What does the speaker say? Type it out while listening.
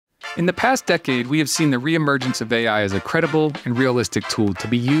In the past decade, we have seen the reemergence of AI as a credible and realistic tool to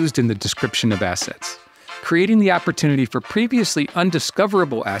be used in the description of assets, creating the opportunity for previously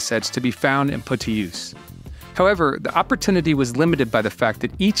undiscoverable assets to be found and put to use. However, the opportunity was limited by the fact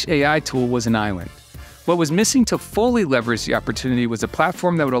that each AI tool was an island. What was missing to fully leverage the opportunity was a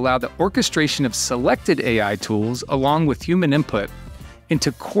platform that would allow the orchestration of selected AI tools, along with human input,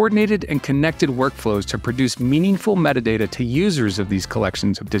 into coordinated and connected workflows to produce meaningful metadata to users of these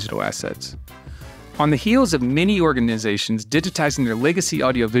collections of digital assets. On the heels of many organizations digitizing their legacy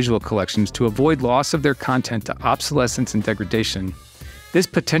audiovisual collections to avoid loss of their content to obsolescence and degradation, this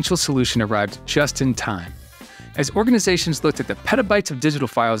potential solution arrived just in time. As organizations looked at the petabytes of digital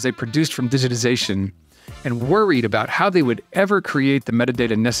files they produced from digitization and worried about how they would ever create the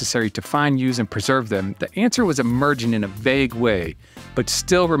metadata necessary to find, use, and preserve them, the answer was emerging in a vague way, but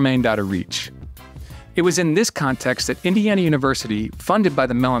still remained out of reach. It was in this context that Indiana University, funded by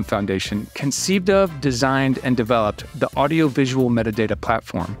the Mellon Foundation, conceived of, designed, and developed the Audiovisual Metadata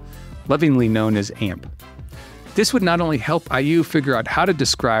Platform, lovingly known as AMP. This would not only help IU figure out how to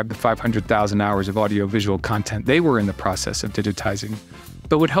describe the 500,000 hours of audiovisual content they were in the process of digitizing,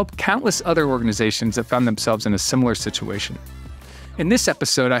 but would help countless other organizations that found themselves in a similar situation. In this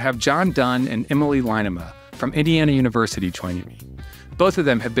episode, I have Jon Dunn and Emily Lynema from Indiana University joining me. Both of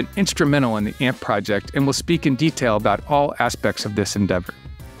them have been instrumental in the AMP project and will speak in detail about all aspects of this endeavor.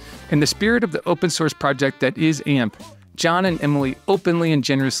 In the spirit of the open source project that is AMP, Jon and Emily openly and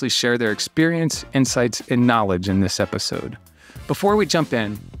generously share their experience, insights, and knowledge in this episode. Before we jump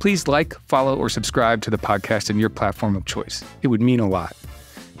in, please like, follow, or subscribe to the podcast in your platform of choice. It would mean a lot.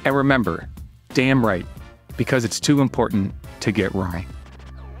 And remember, damn right, because it's too important to get wrong.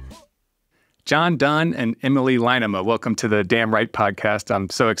 Jon Dunn and Emily Lynema, welcome to the Damn Right podcast. I'm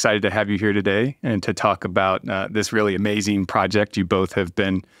so excited to have you here today and to talk about this really amazing project you both have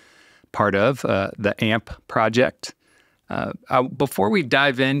been part of, the AMP project. Before we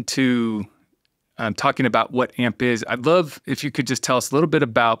dive into talking about what AMP is, I'd love if you could just tell us a little bit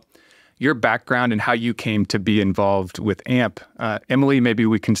about your background and how you came to be involved with AMP. Emily, maybe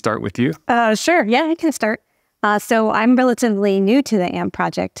we can start with you. Sure. Yeah, I can start. So I'm relatively new to the AMP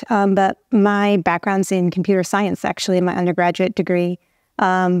project, but my background's in computer science, actually, in my undergraduate degree.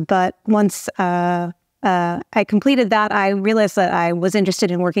 But once I completed that, I realized that I was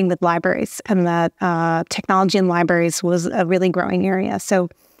interested in working with libraries and that technology in libraries was a really growing area. So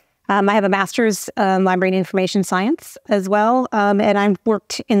I have a master's in library and information science as well, and I've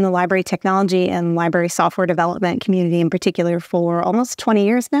worked in the library technology and library software development community in particular for almost 20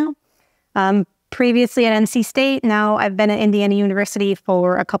 years now. Previously at NC State, now I've been at Indiana University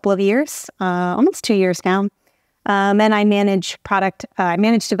for a couple of years, almost 2 years now. And I manage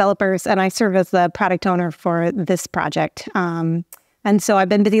developers, and I serve as the product owner for this project. And so I've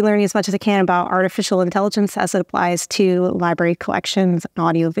been busy learning as much as I can about artificial intelligence as it applies to library collections and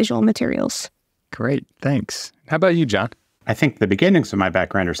audiovisual materials. Great, thanks. How about you, Jon? I think the beginnings of my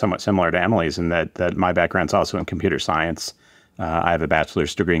background are somewhat similar to Emily's in that my background's also in computer science. I have a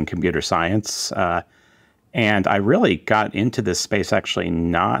bachelor's degree in computer science. And I really got into this space actually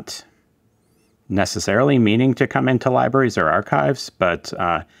not necessarily meaning to come into libraries or archives, but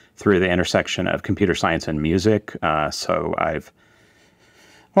through the intersection of computer science and music.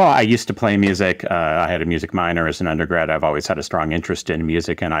 I used to play music. I had a music minor as an undergrad. I've always had a strong interest in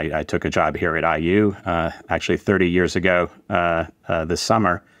music, and I took a job here at IU, actually 30 years ago this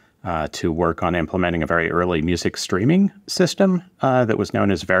summer, to work on implementing a very early music streaming system that was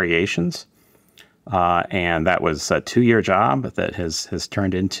known as Variations. And that was a 2-year job that has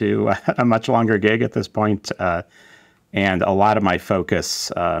turned into a much longer gig at this point. And a lot of my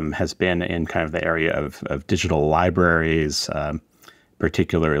focus has been in kind of the area of digital libraries,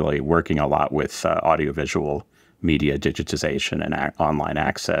 particularly working a lot with audiovisual media digitization and online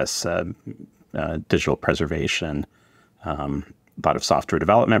access, digital preservation, a lot of software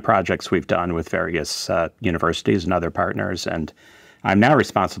development projects we've done with various universities and other partners. And I'm now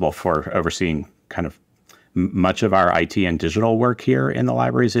responsible for overseeing kind of much of our IT and digital work here in the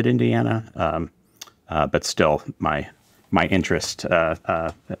libraries at Indiana. But still, my interest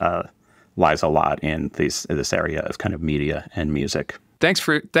lies a lot in this area of kind of media and music. Thanks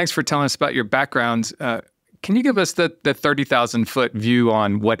for telling us about your backgrounds. Can you give us the 30,000-foot view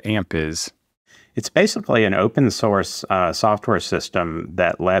on what AMP is? It's basically an open source software system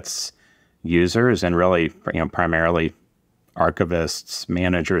that lets users and really primarily archivists,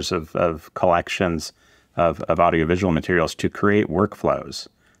 managers of collections of audiovisual materials to create workflows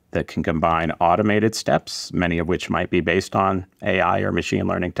that can combine automated steps, many of which might be based on AI or machine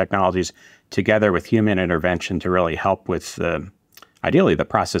learning technologies, together with human intervention to really help with the ideally the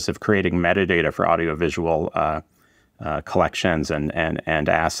process of creating metadata for audiovisual collections and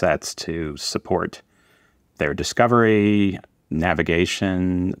assets to support their discovery,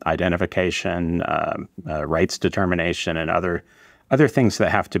 navigation, identification, rights determination, and other things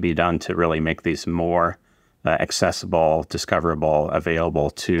that have to be done to really make these more accessible, discoverable, available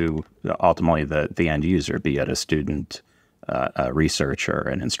to ultimately the end user, be it a student, a researcher,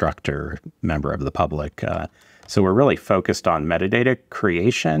 an instructor, member of the public. So we're really focused on metadata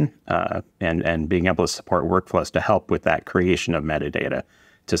creation and being able to support workflows to help with that creation of metadata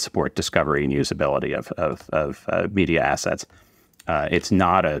to support discovery and usability of media assets. It's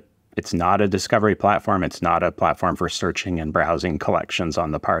not a discovery platform. It's not a platform for searching and browsing collections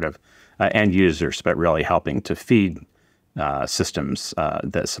on the part of end users, but really helping to feed systems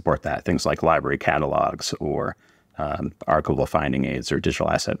that support that. Things like library catalogs or archival finding aids or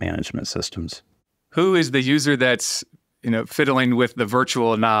digital asset management systems. Who is the user that's fiddling with the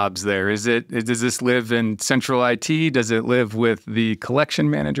virtual knobs there? Does this live in central IT? Does it live with the collection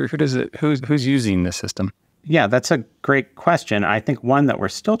manager? Who's using the system? Yeah, that's a great question. I think one that we're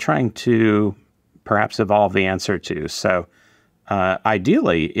still trying to perhaps evolve the answer to. So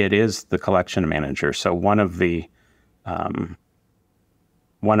ideally, it is the collection manager. So one of the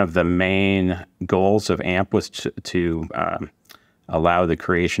main goals of AMP was to allow the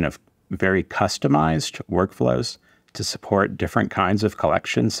creation of very customized workflows to support different kinds of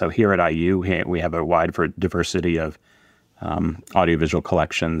collections. So here at IU, we have a wide diversity of audiovisual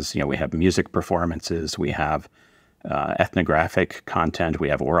collections. We have music performances, we have ethnographic content, we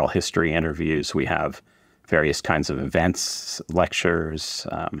have oral history interviews, we have various kinds of events, lectures,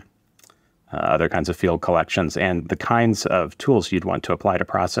 other kinds of field collections. And the kinds of tools you'd want to apply to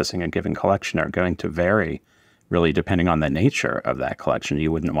processing a given collection are going to vary really depending on the nature of that collection.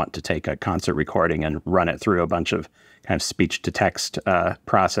 You wouldn't want to take a concert recording and run it through a bunch of kind of speech-to-text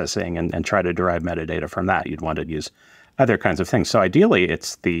processing and try to derive metadata from that. You'd want to use other kinds of things. So ideally,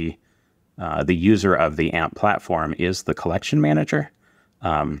 it's the user of the AMP platform is the collection manager.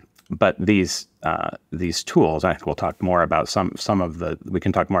 But these tools, I think we'll talk more about we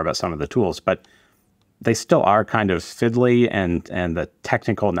can talk more about some of the tools, but they still are kind of fiddly, and the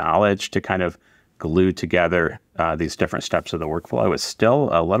technical knowledge to kind of glue together these different steps of the workflow is still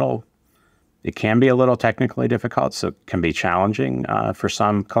it can be a little technically difficult, so it can be challenging for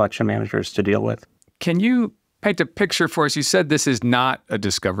some collection managers to deal with. Can you paint a picture for us? You said this is not a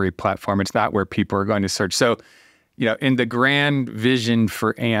discovery platform. It's not where people are going to search. So, in the grand vision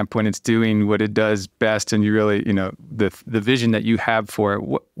for AMP, when it's doing what it does best, and you really, the vision that you have for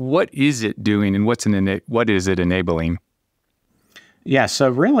it, what is it doing, and what is it enabling? Yeah, so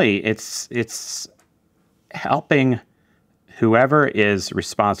really, it's helping whoever is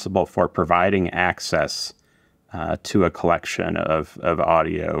responsible for providing access to a collection of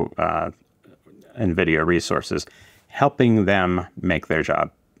audio and video resources, helping them make their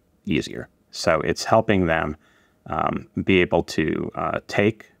job easier. So it's helping them be able to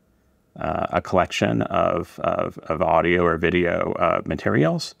take a collection of audio or video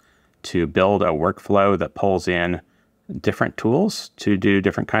materials, to build a workflow that pulls in different tools to do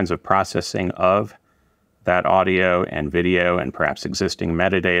different kinds of processing of that audio and video and perhaps existing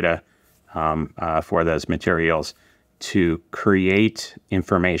metadata for those materials, to create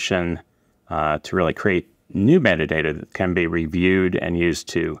information, to really create new metadata that can be reviewed and used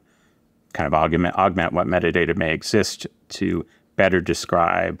to kind of augment what metadata may exist, to better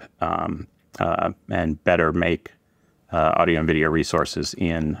describe and better make audio and video resources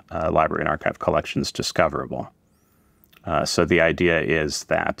in library and archive collections discoverable. So the idea is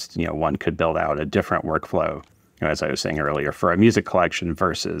that one could build out a different workflow, as I was saying earlier, for a music collection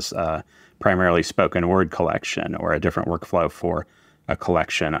versus primarily spoken word collection, or a different workflow for a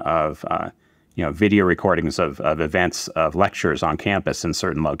collection of video recordings of events, of lectures on campus in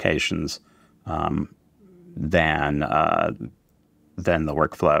certain locations, than the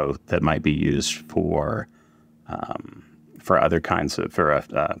workflow that might be used for other kinds of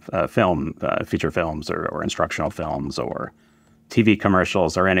film, feature films, or instructional films, or TV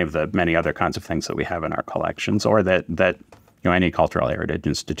commercials, or any of the many other kinds of things that we have in our collections, or that any cultural heritage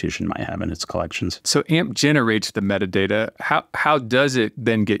institution might have in its collections. So AMP generates the metadata. How does it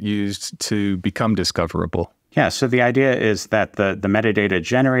then get used to become discoverable? Yeah, so the idea is that the metadata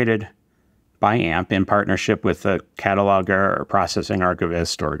generated by AMP in partnership with a cataloger or processing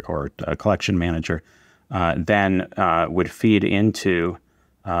archivist or a collection manager then would feed into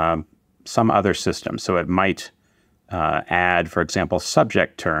some other system. So it might add, for example,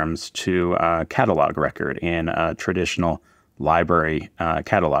 subject terms to a catalog record in a traditional library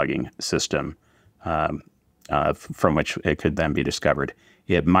cataloging system. from which it could then be discovered.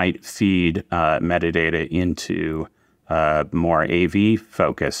 It might feed metadata into more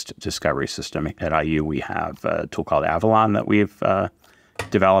AV-focused discovery system. At IU, we have a tool called Avalon that we've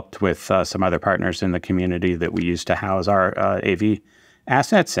developed with some other partners in the community that we use to house our AV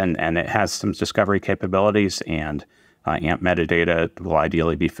assets, and it has some discovery capabilities, and AMP metadata will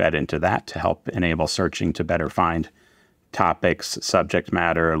ideally be fed into that to help enable searching to better find topics, subject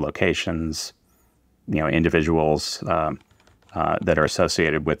matter, locations, individuals that are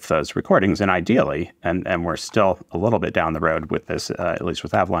associated with those recordings. And ideally, and we're still a little bit down the road with this, at least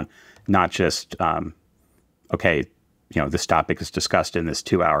with Avalon, not just, this topic is discussed in this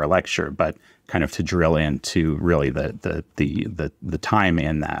 2-hour lecture, but kind of to drill into really the time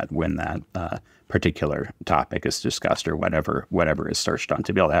in that when that particular topic is discussed or whatever is searched on,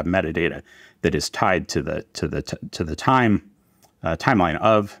 to be able to have metadata that is tied to the timeline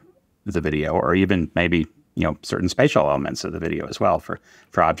of the video, or even maybe certain spatial elements of the video as well for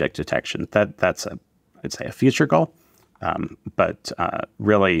object detection. That's I'd say a future goal, but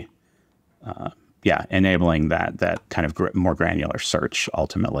really. Enabling that kind of more granular search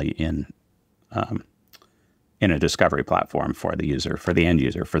ultimately in a discovery platform for the user, for the end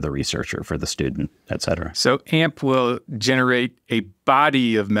user, for the researcher, for the student, et cetera. So AMP will generate a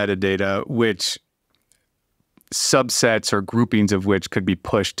body of metadata, which subsets or groupings of which could be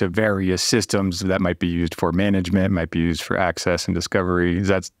pushed to various systems that might be used for management, might be used for access and discovery. Is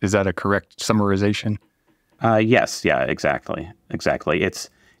that a correct summarization? Yes. Yeah. Exactly.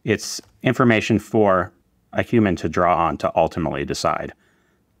 It's information for a human to draw on to ultimately decide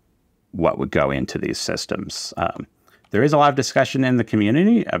what would go into these systems. There is a lot of discussion in the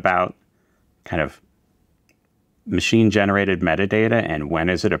community about kind of machine-generated metadata and when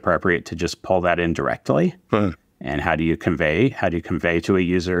is it appropriate to just pull that in directly, and how do you convey to a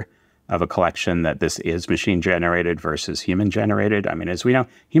user of a collection that this is machine-generated versus human-generated. I mean, as we know,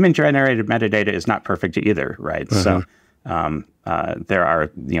 human-generated metadata is not perfect either, right? So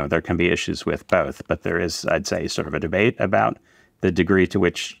there can be issues with both, but there is, I'd say, sort of a debate about the degree to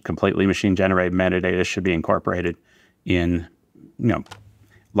which completely machine-generated metadata should be incorporated in,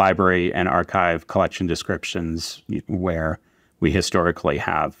 library and archive collection descriptions, where we historically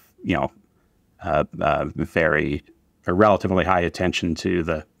have, a relatively high attention to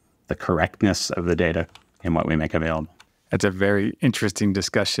the correctness of the data in what we make available. That's a very interesting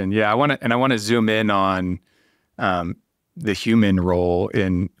discussion. Yeah, I want to zoom in on the human role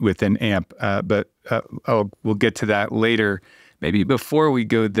within AMP, but we'll get to that later. Maybe before we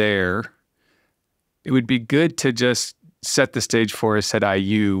go there, it would be good to just set the stage for us at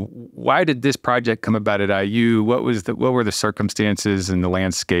IU. Why did this project come about at IU? What were the circumstances and the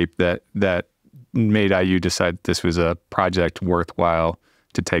landscape that made IU decide this was a project worthwhile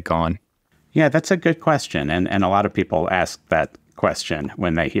to take on? Yeah, that's a good question, and a lot of people ask that question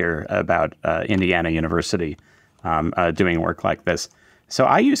when they hear about Indiana University doing work like this. So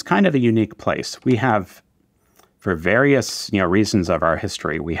IU is kind of a unique place. We have, for various reasons of our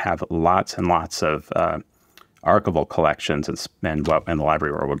history, we have lots and lots of archival collections and what in the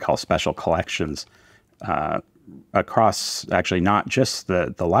library world would call special collections across, actually not just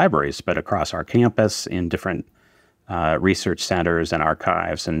the libraries, but across our campus in different research centers and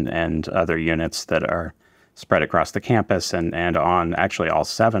archives and other units that are spread across the campus and on actually all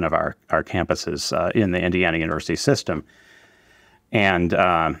 7 of our campuses in the Indiana University system. And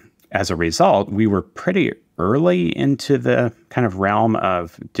as a result, we were pretty early into the kind of realm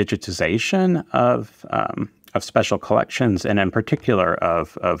of digitization of special collections, and in particular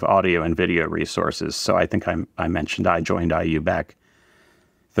of audio and video resources. So I think I mentioned I joined IU back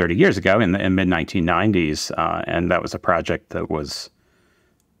 30 years ago in the mid-1990s, and that was a project that was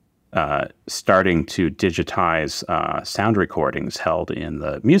starting to digitize sound recordings held in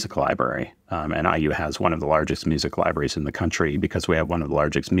the music library. And IU has one of the largest music libraries in the country because we have one of the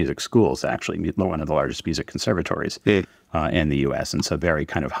largest music schools, actually, one of the largest music conservatories in the U.S. And so very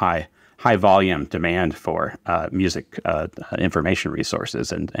kind of high volume demand for music information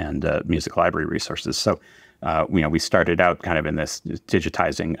resources and music library resources. So we started out kind of in this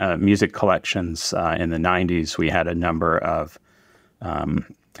digitizing music collections in the 90s. We had a number of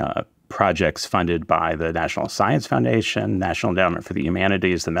projects funded by the National Science Foundation, National Endowment for the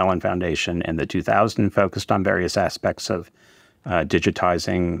Humanities, the Mellon Foundation, and the 2000 focused on various aspects of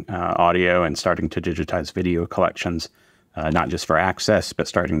digitizing audio and starting to digitize video collections, not just for access, but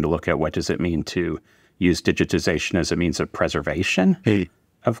starting to look at what does it mean to use digitization as a means of preservation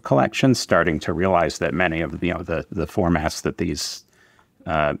of collections, starting to realize that many of the formats that these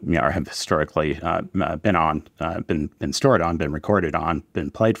have historically been stored on, been recorded on,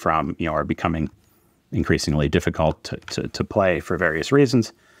 been played from, are becoming increasingly difficult to play for various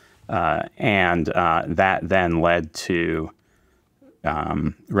reasons. And that then led to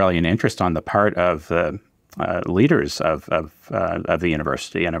really an interest on the part of the leaders of the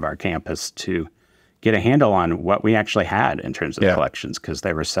university and of our campus to get a handle on what we actually had in terms of collections, because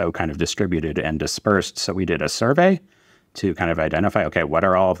they were so kind of distributed and dispersed. So we did a survey to kind of identify, okay, what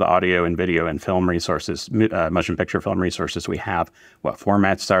are all of the audio and video and film resources, motion picture film resources we have? What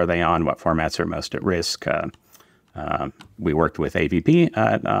formats are they on? What formats are most at risk? We worked with AVP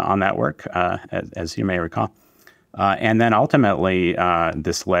on that work, as you may recall. And then ultimately,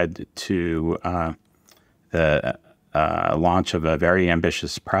 this led to the launch of a very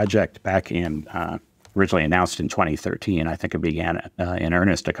ambitious project back in, originally announced in 2013. I think it began in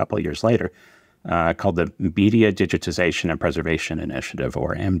earnest a couple of years later, called the Media Digitization and Preservation Initiative,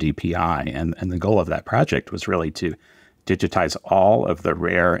 or MDPI. And the goal of that project was really to digitize all of the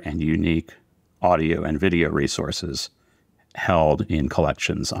rare and unique audio and video resources held in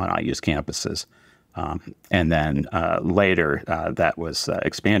collections on IU's campuses. And then later, that was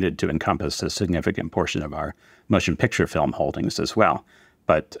expanded to encompass a significant portion of our motion picture film holdings as well.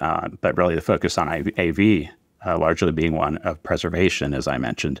 But really the focus on AV largely being one of preservation, as I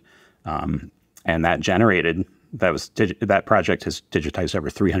mentioned. And that project has digitized over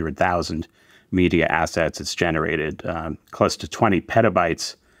 300,000 media assets. It's generated close to 20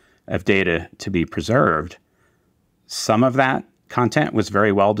 petabytes of data to be preserved. Some of that content was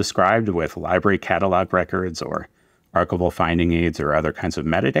very well described with library catalog records or archival finding aids or other kinds of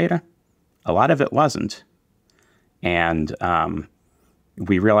metadata. A lot of it wasn't. And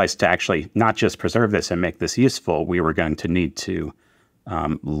we realized to actually not just preserve this and make this useful, we were going to need to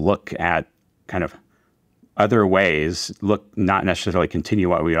look at kind of other ways, not necessarily continue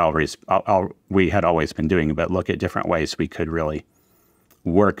what we had always been doing, but look at different ways we could really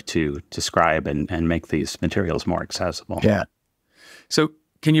work to describe and make these materials more accessible. Yeah. So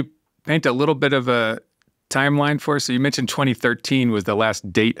can you paint a little bit of a timeline for us? So you mentioned 2013 was the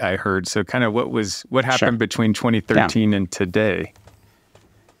last date I heard. So kind of what happened between 2013 and today?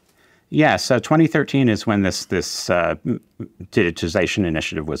 Yeah, so 2013 is when this digitization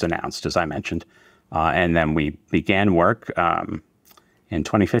initiative was announced, as I mentioned. And then we began work in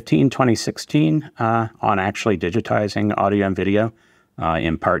 2015, 2016 on actually digitizing audio and video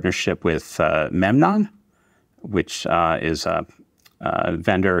in partnership with Mellon, which is a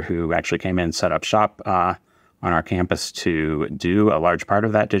vendor who actually came in and set up shop on our campus to do a large part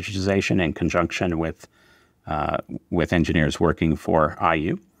of that digitization in conjunction with engineers working for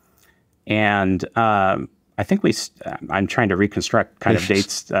IU. And I think I'm trying to reconstruct kind of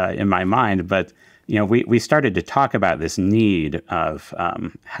dates in my mind, but we started to talk about this need of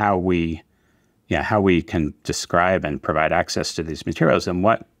how we can describe and provide access to these materials and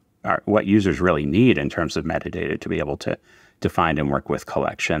what users really need in terms of metadata to be able to find and work with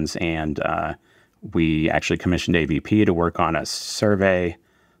collections. And we actually commissioned AVP to work on a survey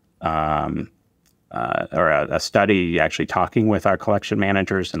or a study actually talking with our collection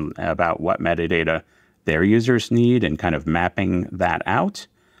managers and about what metadata their users need and kind of mapping that out.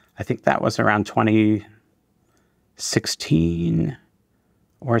 I think that was around 2016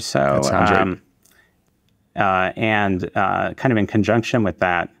 or so. That sounds right. And kind of in conjunction with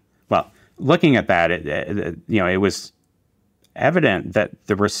that, well, looking at that, it was evident that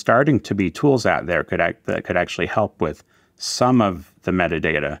there were starting to be tools out there that could actually help with some of the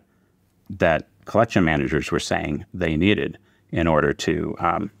metadata that collection managers were saying they needed in order to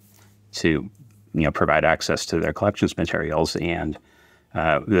provide access to their collections materials. And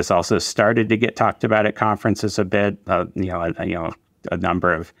this also started to get talked about at conferences a bit. A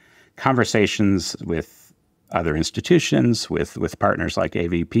number of conversations with other institutions, with partners like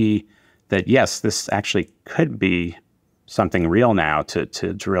AVP, that yes, this actually could be something real now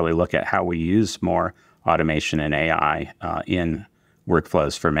to really look at how we use more automation and AI in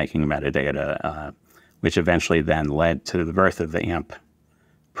workflows for making metadata, which eventually then led to the birth of the AMP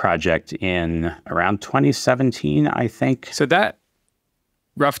project in around 2017, I think. So that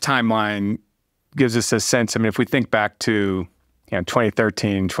rough timeline gives us a sense. I mean, if we think back to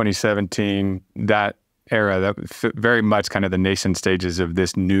 2013, 2017, that era, that was very much kind of the nascent stages of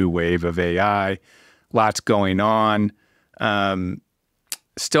this new wave of AI, lots going on.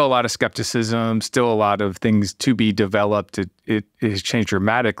 Still a lot of skepticism, still a lot of things to be developed. It has changed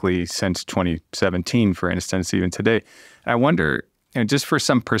dramatically since 2017, for instance, even today. I wonder, just for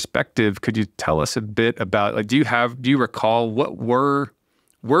some perspective, could you tell us a bit about, do you recall what were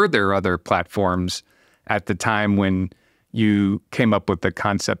there other platforms at the time when you came up with the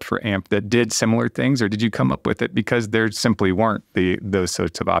concept for AMP that did similar things, or did you come up with it because there simply weren't those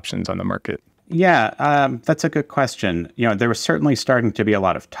sorts of options on the market? Yeah, that's a good question. There was certainly starting to be a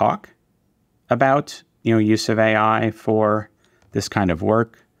lot of talk about, use of AI for this kind of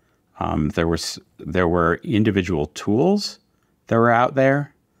work. There were individual tools that were out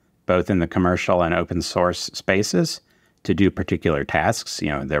there, both in the commercial and open source spaces, to do particular tasks.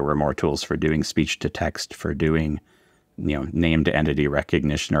 There were more tools for doing speech to text, for doing, named entity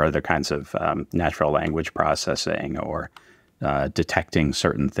recognition or other kinds of natural language processing, or detecting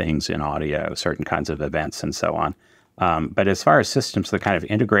certain things in audio, certain kinds of events, and so on. But as far as systems that kind of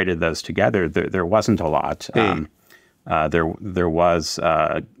integrated those together, there wasn't a lot. There was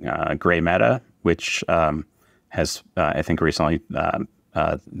Gray Meta, which has, I think, recently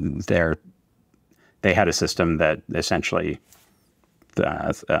they had a system that essentially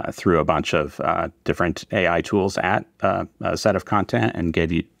threw a bunch of different AI tools at a set of content and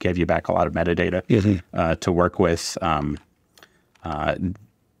gave you back a lot of metadata to work with.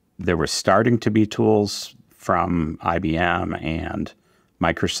 There were starting to be tools from IBM and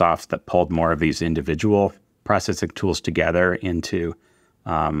Microsoft that pulled more of these individual processing tools together into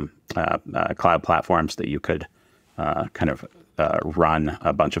cloud platforms that you could kind of run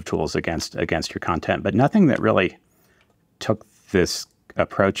a bunch of tools against your content, but nothing that really took this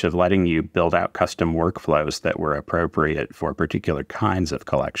approach of letting you build out custom workflows that were appropriate for particular kinds of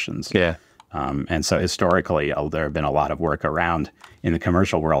collections. Yeah. And so historically, there have been a lot of work around in the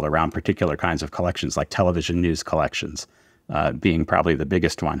commercial world around particular kinds of collections, like television news collections being probably the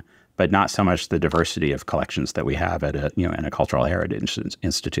biggest one, but not so much the diversity of collections that we have at in a cultural heritage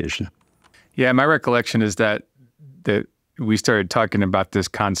institution. Yeah, my recollection is that we started talking about this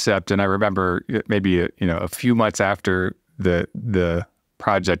concept, and I remember maybe a few months after the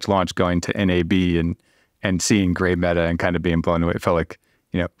project launch, going to NAB and seeing Gray Meta and kind of being blown away. It felt like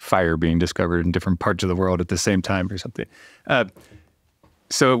fire being discovered in different parts of the world at the same time or something.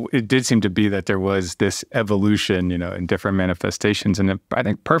 So it did seem to be that there was this evolution, in different manifestations. And I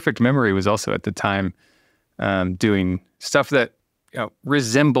think Perfect Memory was also at the time doing stuff that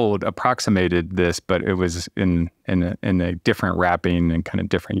approximated this, but it was in a different wrapping and kind of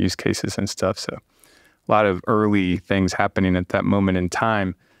different use cases and stuff. So a lot of early things happening at that moment in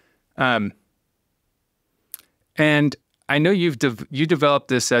time. And I know you developed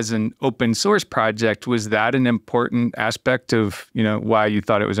this as an open source project. Was that an important aspect of why you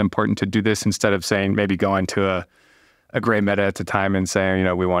thought it was important to do this, instead of saying, maybe going to a Gray Meta at the time and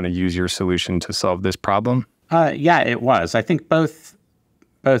saying, we want to use your solution to solve this problem? Yeah, it was. I think both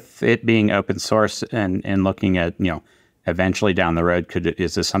it being open source and looking at eventually down the road,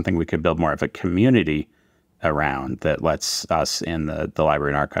 is this something we could build more of a community around that lets us in the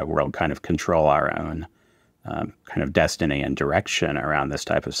library and archive world kind of control our own kind of destiny and direction around this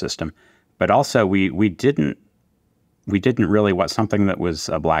type of system. But also we didn't really want something that was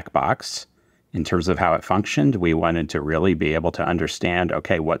a black box in terms of how it functioned. We wanted to really be able to understand,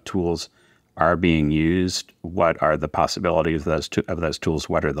 okay, what tools are being used, what are the possibilities of those tools,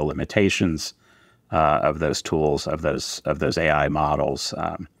 what are the limitations of those tools, of those AI models.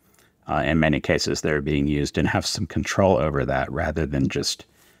 In many cases, they're being used, and have some control over that, rather than just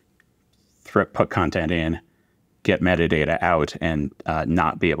put content in, get metadata out, and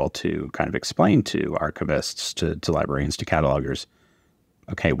not be able to kind of explain to archivists, to librarians, to catalogers,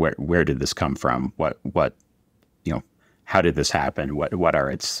 okay, where did this come from? What how did this happen? What are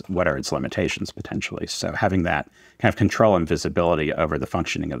its limitations potentially? So having that kind of control and visibility over the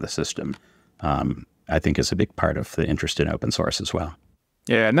functioning of the system, I think, is a big part of the interest in open source as well.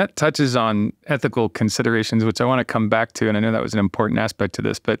 Yeah, and that touches on ethical considerations, which I want to come back to, and I know that was an important aspect to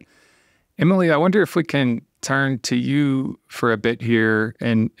this. But Emily, I wonder if we can turn to you for a bit here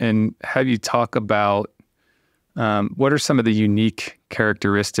and have you talk about what are some of the unique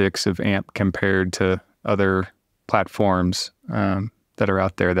characteristics of AMP compared to other platforms that are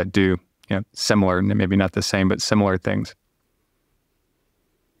out there that do similar, maybe not the same, but similar things.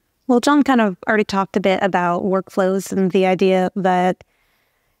 Well, Jon kind of already talked a bit about workflows and the idea that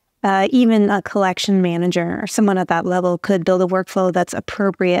even a collection manager or someone at that level could build a workflow that's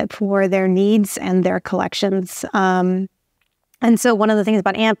appropriate for their needs and their collections. And so one of the things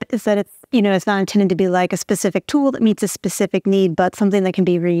about AMP is that it's not intended to be like a specific tool that meets a specific need, but something that can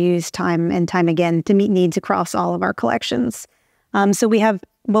be reused time and time again to meet needs across all of our collections. So we have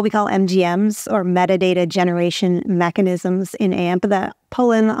what we call MGMs, or metadata generation mechanisms, in AMP that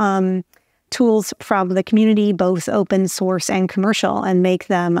pull in tools from the community, both open source and commercial, and make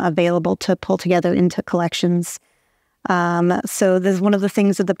them available to pull together into collections. So this is one of the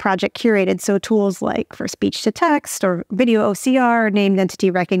things that the project curated. So tools like for speech to text or video OCR, named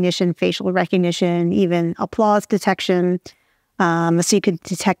entity recognition, facial recognition, even applause detection, So you could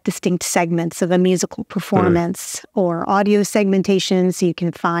detect distinct segments of a musical performance, or audio segmentation, so you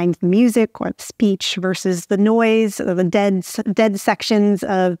can find the music or the speech versus the noise or the dead sections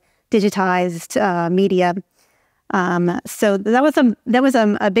of digitized media. So that was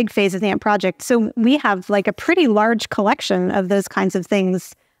a big phase of the AMP project. So we have like a pretty large collection of those kinds of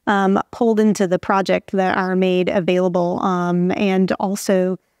things pulled into the project that are made available, and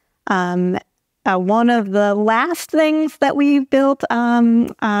also. One of the last things that we built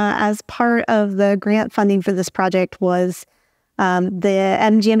as part of the grant funding for this project was the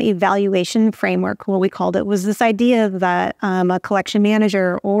MGM evaluation framework. What we called it was this idea that a collection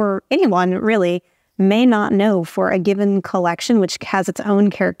manager, or anyone really, may not know for a given collection, which has its own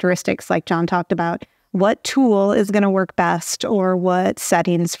characteristics, like Jon talked about, what tool is going to work best, or what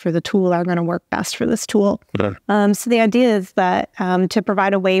settings for the tool are going to work best for this tool. So the idea is that to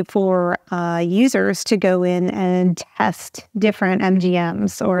provide a way for users to go in and test different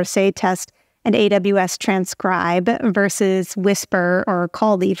MGMs, or say test an AWS transcribe versus Whisper or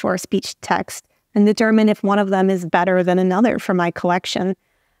Caldy for speech to text, and determine if one of them is better than another for my collection.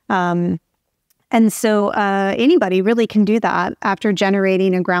 And so anybody really can do that after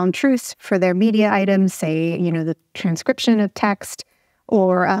generating a ground truth for their media items, say, the transcription of text,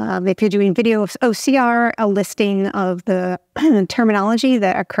 or if you're doing video OCR, a listing of the terminology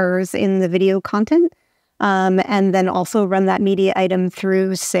that occurs in the video content, and then also run that media item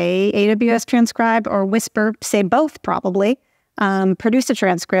through, say, AWS Transcribe or Whisper, say both probably, produce a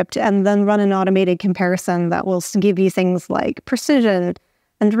transcript, and then run an automated comparison that will give you things like precision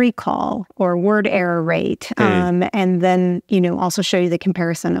and recall or word error rate, and then also show you the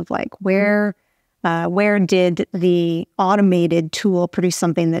comparison of like where did the automated tool produce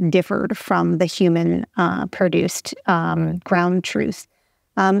something that differed from the human produced ground truth.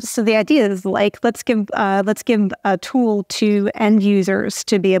 So the idea is like let's give a tool to end users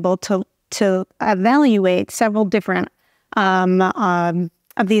to be able to evaluate several different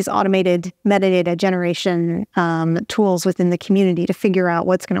of these automated metadata generation tools within the community to figure out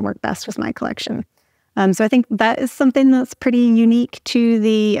what's going to work best with my collection. So I think that is something that's pretty unique to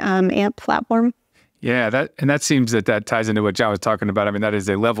the AMP platform. Yeah, that seems that ties into what Jon was talking about. I mean, that is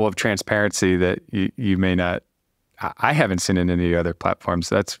a level of transparency that you may not, I haven't seen in any other platforms.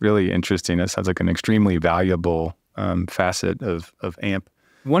 So that's really interesting. That sounds like an extremely valuable facet of AMP.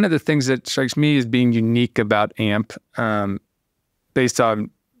 One of the things that strikes me as being unique about AMP, based on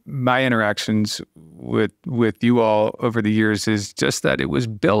my interactions with you all over the years, is just that it was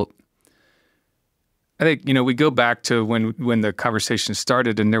built. I think, we go back to when the conversation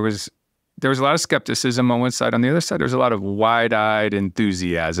started, and there was a lot of skepticism on one side. On the other side, there's a lot of wide-eyed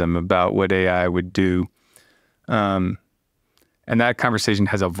enthusiasm about what AI would do. And that conversation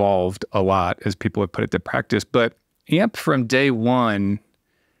has evolved a lot as people have put it to practice. But AMP from day one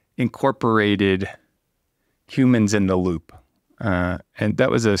incorporated humans in the loop. And that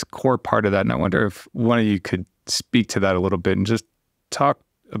was a core part of that. And I wonder if one of you could speak to that a little bit and just talk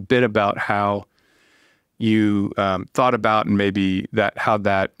a bit about how you thought about, and maybe how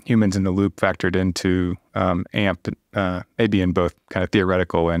that humans in the loop factored into AMP, maybe in both kind of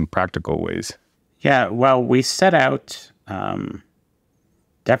theoretical and practical ways. Yeah, well, we set out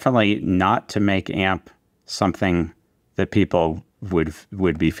definitely not to make AMP something that people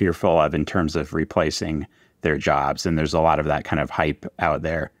would be fearful of in terms of replacing their jobs. And there's a lot of that kind of hype out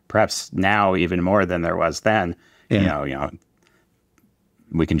there, perhaps now even more than there was then. Yeah.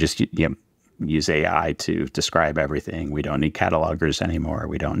 We can just use AI to describe everything. We don't need catalogers anymore.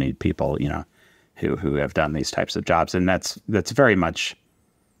 We don't need people who have done these types of jobs. And that's very much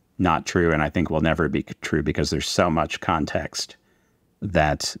not true, and I think will never be true, because there's so much context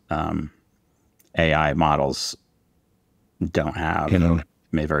that AI models don't have,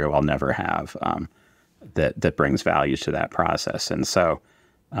 may very well never have, that brings value to that process. And so,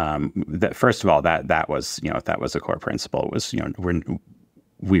 first of all, that was a core principle. It was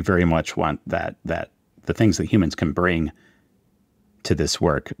we very much want that the things that humans can bring to this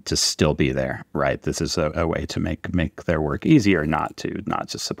work to still be there, right? This is a way to make their work easier, not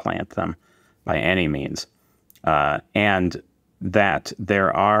to supplant them by any means, and that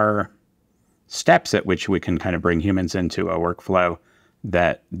there are steps at which we can kind of bring humans into a workflow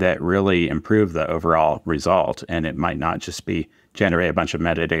that really improve the overall result. And it might not just be generate a bunch of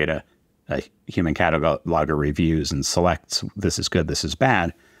metadata, a human cataloger reviews and selects this is good, this is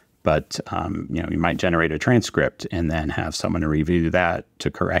bad. But you might generate a transcript and then have someone review that to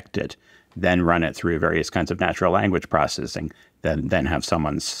correct it, then run it through various kinds of natural language processing, then have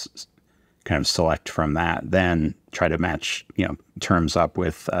someone kind of select from that, then try to match terms up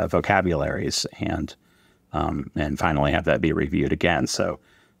with vocabularies and and finally have that be reviewed again. So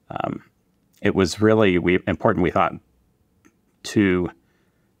it was really important, we thought, to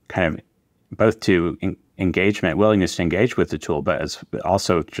kind of both to engagement, willingness to engage with the tool, but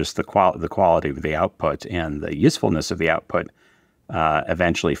also just the quality of the output and the usefulness of the output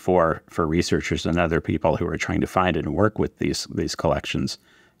eventually for researchers and other people who are trying to find and work with these collections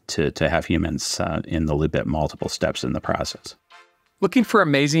to have humans in the loop at multiple steps in the process. Looking for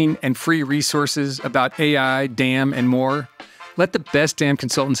amazing and free resources about AI, DAM, and more? Let the best DAM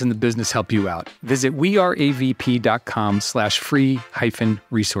consultants in the business help you out. Visit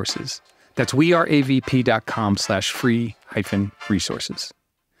weareavp.com/free-resources. That's weareavp.com/free-resources.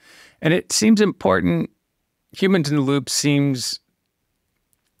 And it seems important, humans in the loop seems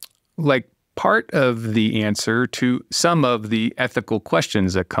like part of the answer to some of the ethical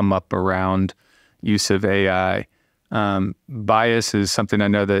questions that come up around use of AI. Bias is something I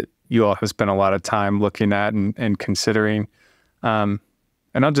know that you all have spent a lot of time looking at and considering.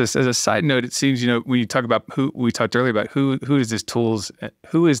 And I'll just, as a side note, it seems, when you talk about we talked earlier about who is this tool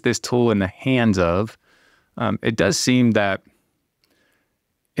in the hands of, it does seem that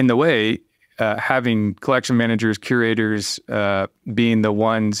in the way, having collection managers, curators, being the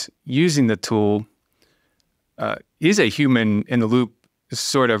ones using the tool is a human in the loop,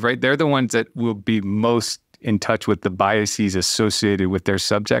 sort of, right? They're the ones that will be most in touch with the biases associated with their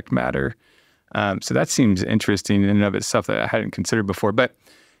subject matter. So that seems interesting in and of itself that I hadn't considered before. But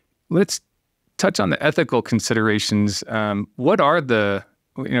let's touch on the ethical considerations. What are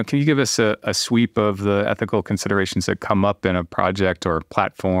can you give us a sweep of the ethical considerations that come up in a project or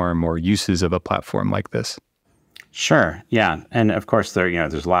platform or uses of a platform like this? Sure. Yeah. And of course,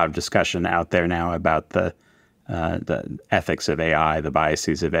 there's a lot of discussion out there now about the ethics of AI, the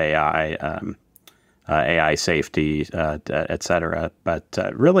biases of AI, AI safety, et cetera. But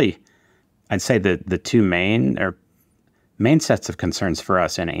really, I'd say that the two main sets of concerns for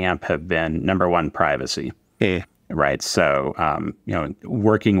us in AMP have been, number one, privacy. Yeah. Right. So,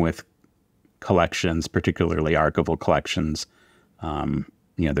 working with collections, particularly archival collections,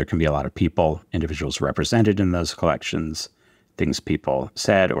 there can be a lot of individuals represented in those collections, things people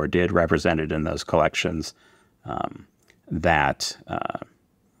said or did represented in those collections that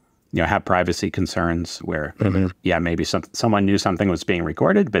have privacy concerns where, maybe someone knew something was being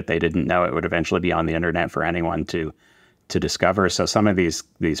recorded, but they didn't know it would eventually be on the internet for anyone to discover. So some of these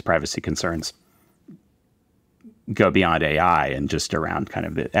privacy concerns go beyond AI and just around kind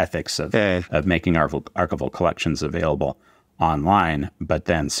of the ethics of making archival collections available online. But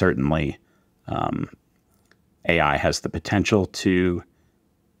then certainly AI has the potential to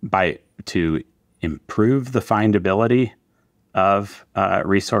improve the findability of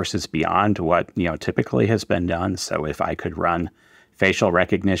resources beyond what typically has been done. So if I could run facial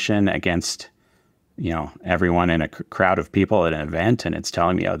recognition against everyone in a crowd of people at an event, and it's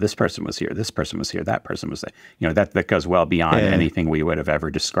telling me, oh, this person was here, this person was here, that person was there. That goes well beyond anything we would have ever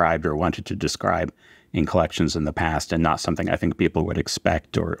described or wanted to describe in collections in the past, and not something I think people would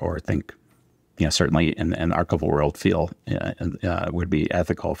expect or think, certainly in the archival world feel would be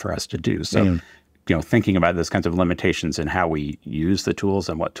ethical for us to do. So, thinking about those kinds of limitations in how we use the tools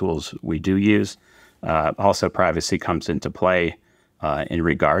and what tools we do use. Also, privacy comes into play in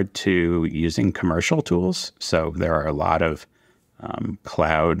regard to using commercial tools. So there are a lot of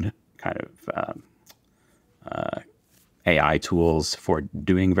cloud kind of AI tools for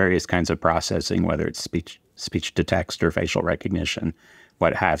doing various kinds of processing, whether it's speech to text or facial recognition,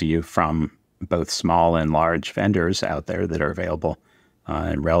 what have you, from both small and large vendors out there that are available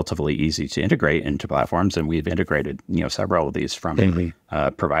and relatively easy to integrate into platforms. And we've integrated several of these from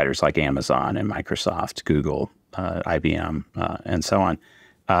providers like Amazon and Microsoft, Google, IBM, and so on.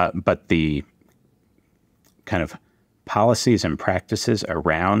 But the kind of policies and practices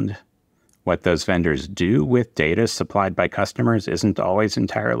around what those vendors do with data supplied by customers isn't always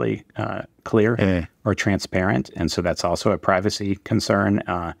entirely clear or transparent. And so that's also a privacy concern.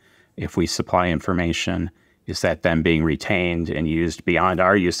 If we supply information, is that then being retained and used beyond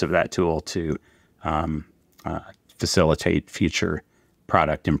our use of that tool to facilitate future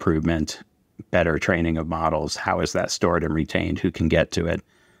product improvement, better training of models? How is that stored and retained? Who can get to it?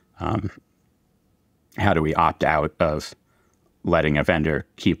 How do we opt out of letting a vendor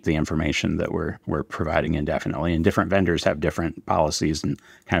keep the information that we're providing indefinitely? And different vendors have different policies and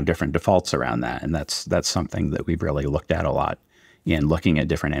kind of different defaults around that. And that's something that we've really looked at a lot in looking at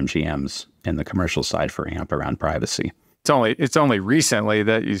different MGMs in the commercial side for AMP around privacy. It's only recently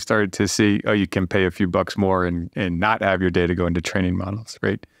that you started to see, you can pay a few bucks more and not have your data go into training models,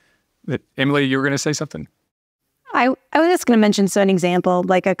 right? But Emily, you were going to say something? I was just going to mention an example,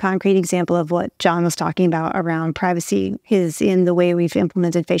 like a concrete example of what Jon was talking about around privacy is in the way we've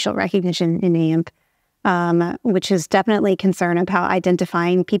implemented facial recognition in AMP, which is definitely concern about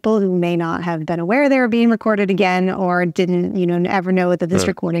identifying people who may not have been aware they were being recorded again or didn't, ever know that this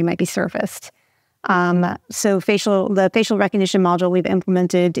recording might be surfaced. So the facial recognition module we've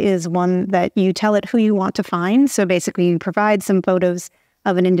implemented is one that you tell it who you want to find. So basically you provide some photos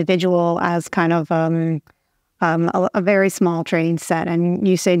of an individual as kind of a very small training set, and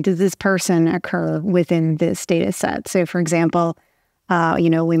you say, does this person occur within this data set? So for example,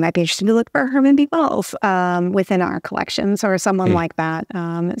 we might be interested to look for Herman B. Wells within our collections or someone like that.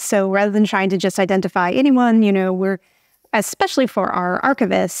 So rather than trying to just identify anyone, we're, especially for our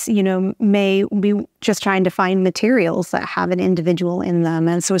archivists, may be just trying to find materials that have an individual in them.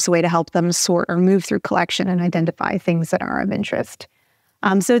 And so it's a way to help them sort or move through collection and identify things that are of interest.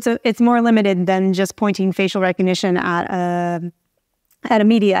 So it's more limited than just pointing facial recognition at a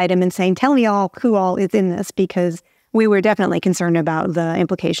media item and saying, tell me who all is in this, because we were definitely concerned about the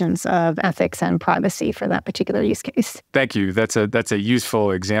implications of ethics and privacy for that particular use case. Thank you. That's a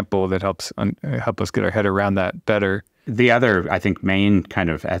useful example that help us get our head around that better. The other, I think, main kind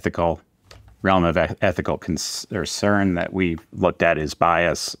of realm of ethical concern that we looked at is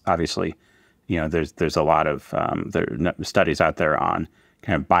bias. Obviously, there's a lot of studies out there on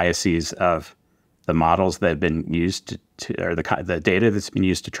kind of biases of the models that have been used or the data that's been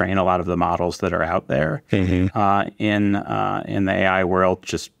used to train a lot of the models that are out there in the AI world,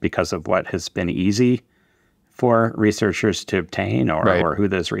 just because of what has been easy for researchers to obtain, or who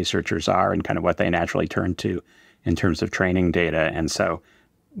those researchers are and kind of what they naturally turn to in terms of training data. And so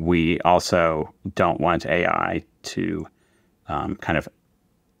we also don't want AI to kind of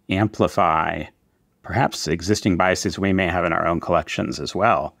amplify perhaps existing biases we may have in our own collections as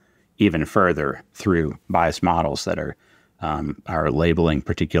well, even further through biased models that are labeling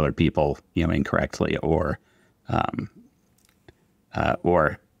particular people incorrectly, or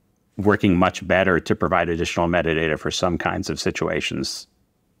working much better to provide additional metadata for some kinds of situations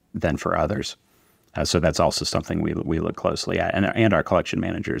than for others. So that's also something we look closely at, and our collection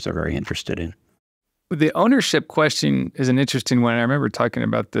managers are very interested in. The ownership question is an interesting one. I remember talking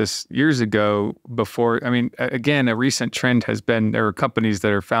about this years ago before. I mean, again, a recent trend has been there are companies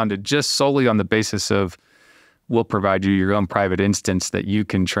that are founded just solely on the basis of we'll provide you your own private instance that you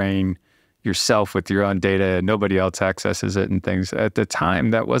can train yourself with your own data and nobody else accesses it and things. At the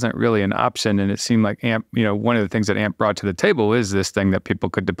time, that wasn't really an option. And it seemed like AMP, one of the things that AMP brought to the table is this thing that people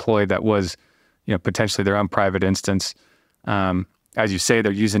could deploy that was, potentially their own private instance. As you say,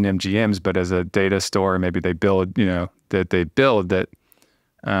 they're using MGMs, but as a data store, maybe they build, that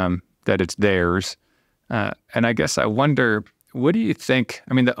it's theirs. And I guess I wonder, what do you think?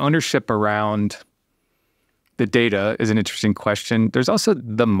 I mean, the ownership around the data is an interesting question. There's also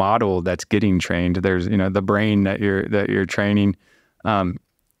the model that's getting trained. There's, the brain that you're training,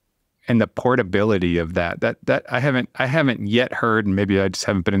 and the portability of that I haven't yet heard, and maybe I just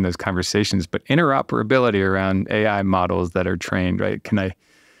haven't been in those conversations, but interoperability around AI models that are trained, right? Can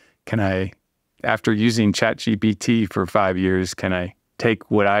I, after using ChatGPT for 5 years, can I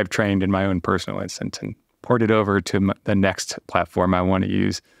take what I've trained in my own personal instance and port it over to the next platform I want to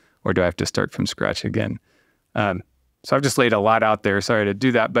use, or do I have to start from scratch again? So I've just laid a lot out there. Sorry to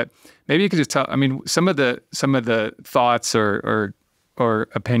do that, but maybe you could just tell. I mean, some of the thoughts or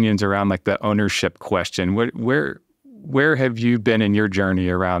opinions around like the ownership question. Where have you been in your journey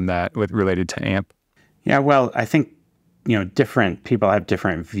around that related to AMP? Yeah, well, I think different people have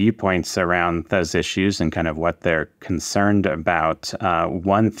different viewpoints around those issues and kind of what they're concerned about.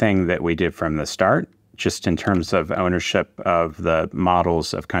 One thing that we did from the start, just in terms of ownership of the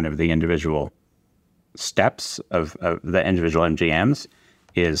models of kind of the individual steps of the individual MGMs,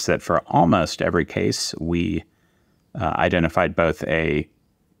 is that for almost every case, we identified both a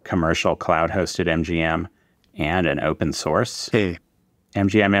commercial cloud-hosted MGM and an open source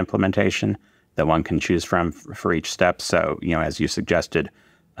MGM implementation that one can choose from for each step. So, as you suggested,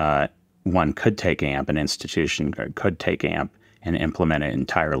 one could take AMP, an institution could take AMP and implement it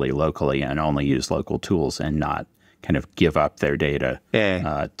entirely locally and only use local tools and not kind of give up their data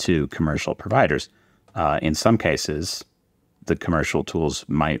to commercial providers. In some cases, the commercial tools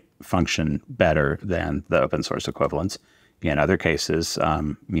might function better than the open source equivalents. In other cases,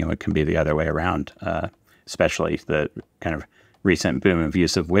 it can be the other way around, especially the kind of recent boom of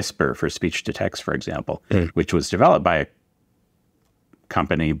use of Whisper for speech to text, for example, which was developed by a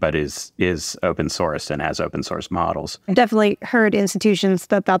company, but is open source and has open source models. I've definitely heard institutions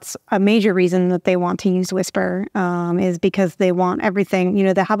that's a major reason that they want to use Whisper, is because they want everything,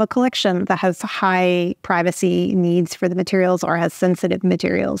 they have a collection that has high privacy needs for the materials or has sensitive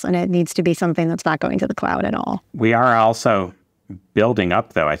materials, and it needs to be something that's not going to the cloud at all. We are also building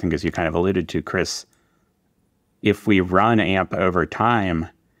up, though, I think, as you kind of alluded to, Chris, if we run AMP over time,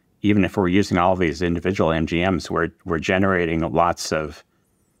 even if we're using all of these individual MGMs, we're generating lots of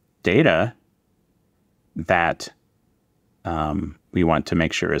data that we want to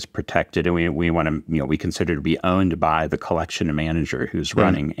make sure is protected, and we want to, we consider to be owned by the collection manager who's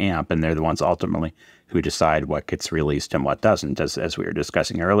running AMP, and they're the ones ultimately who decide what gets released and what doesn't, as we were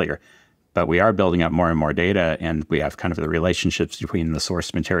discussing earlier. But we are building up more and more data, and we have kind of the relationships between the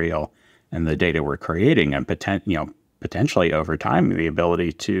source material and the data we're creating, and potentially over time, the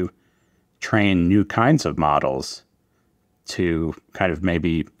ability to train new kinds of models to kind of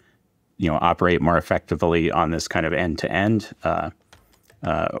maybe, operate more effectively on this kind of end-to-end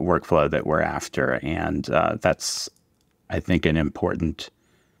workflow that we're after. And that's, I think, an important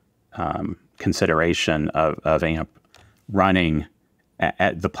consideration of AMP running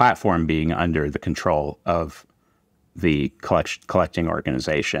at the platform being under the control of the collecting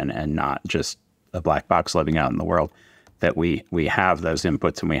organization and not just a black box living out in the world, that we have those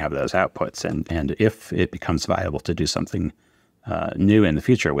inputs and we have those outputs. And if it becomes viable to do something new in the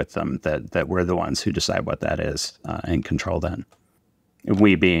future with them, that we're the ones who decide what that is and control then.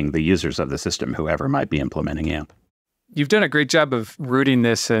 We being the users of the system, whoever might be implementing AMP. You've done a great job of rooting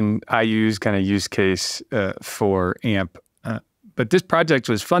this in IU's kind of use case for AMP. But this project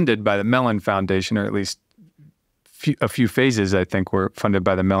was funded by the Mellon Foundation, or at least a few phases, I think, were funded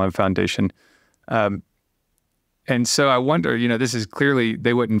by the Mellon Foundation. And so I wonder, this is clearly,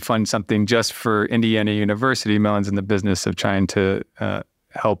 they wouldn't fund something just for Indiana University. Mellon's in the business of trying to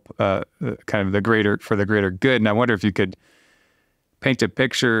help kind of the greater good. And I wonder if you could paint a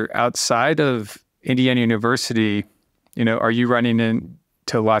picture outside of Indiana University. Are you running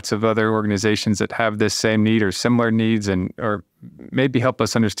into lots of other organizations that have this same need or similar needs, or maybe help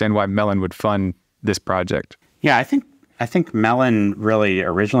us understand why Mellon would fund this project? Yeah, I think Mellon really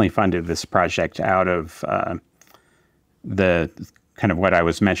originally funded this project out of the kind of what I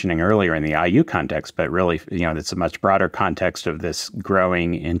was mentioning earlier in the IU context, but really, it's a much broader context of this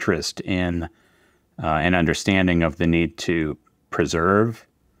growing interest in an understanding of the need to preserve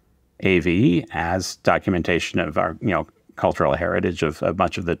AV as documentation of our, cultural heritage of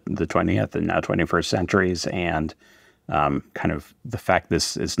much of the 20th and now 21st centuries, and kind of the fact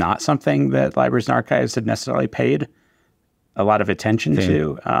this is not something that libraries and archives had necessarily paid a lot of attention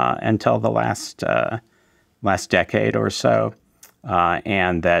to until the last decade or so,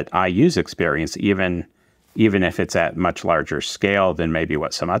 and that IU's experience, even if it's at much larger scale than maybe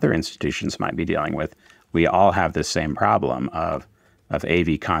what some other institutions might be dealing with, we all have the same problem of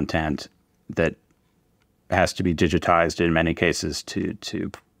AV content that has to be digitized in many cases to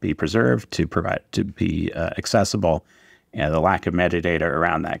be preserved, to be accessible, and the lack of metadata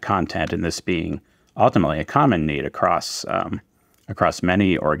around that content, and this being ultimately a common need across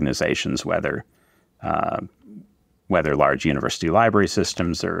many organizations, whether large university library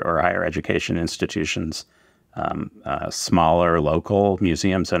systems or higher education institutions, smaller local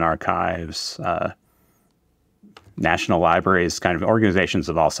museums and archives, national libraries, kind of organizations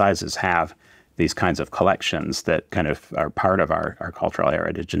of all sizes have these kinds of collections that kind of are part of our cultural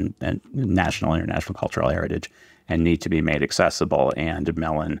heritage and national, international cultural heritage, and need to be made accessible. And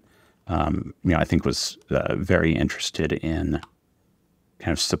Mellon, I think was very interested in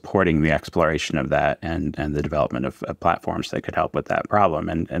kind of supporting the exploration of that and the development of platforms that could help with that problem.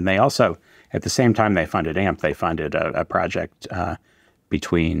 And they also, at the same time they funded AMP, they funded a project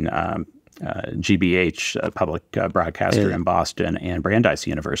between GBH, a public broadcaster in Boston, and Brandeis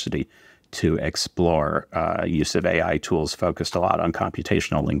University to explore use of AI tools focused a lot on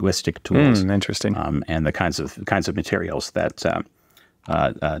computational linguistic tools. Interesting. And the kinds of materials that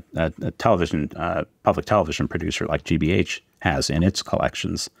a public television producer like GBH has in its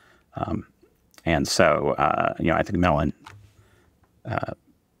collections. And so, I think Mellon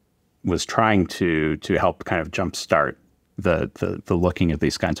was trying to help kind of jumpstart the looking at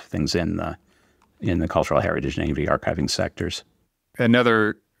these kinds of things in the cultural heritage and AV archiving sectors.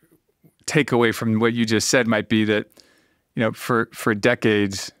 Another takeaway from what you just said might be that, for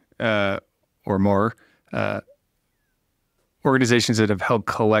decades or more, organizations that have held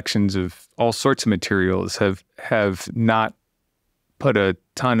collections of all sorts of materials have not put a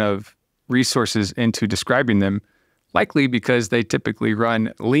ton of resources into describing them, likely because they typically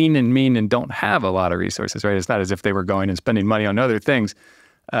run lean and mean and don't have a lot of resources, right? It's not as if they were going and spending money on other things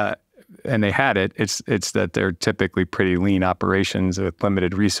and they had it. It's that they're typically pretty lean operations with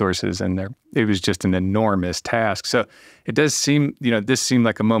limited resources, and it was just an enormous task. So it does seem, this seemed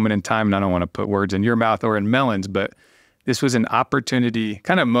like a moment in time, and I don't want to put words in your mouth or in Mellon's, but this was an opportunity,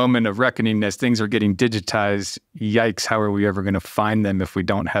 kind of moment of reckoning as things are getting digitized. Yikes, how are we ever going to find them if we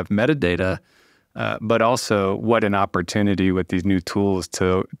don't have metadata? But also, what an opportunity with these new tools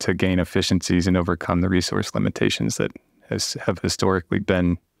to gain efficiencies and overcome the resource limitations that have historically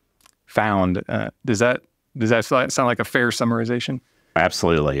been found. Does that sound like a fair summarization?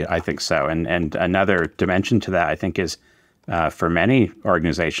 Absolutely, I think so. And another dimension to that, I think, is for many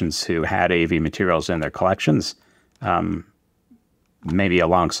organizations who had AV materials in their collections, maybe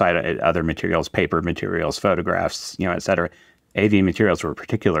alongside other materials, paper materials, photographs, et cetera, AV materials were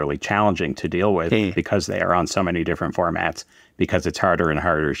particularly challenging to deal with because they are on so many different formats, because it's harder and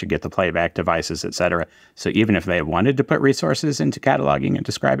harder to get the playback devices, et cetera. So even if they wanted to put resources into cataloging and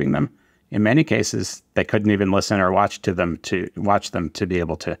describing them, in many cases, they couldn't even listen or watch them to be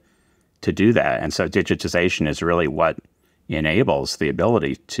able to do that. And so digitization is really what enables the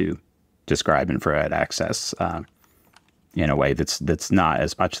ability to describe and provide access in a way that's not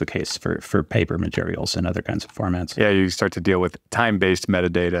as much the case for paper materials and other kinds of formats. Yeah, you start to deal with time-based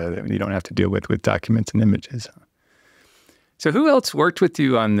metadata that you don't have to deal with documents and images. So who else worked with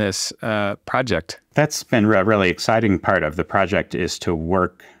you on this project? That's been a really exciting part of the project, is to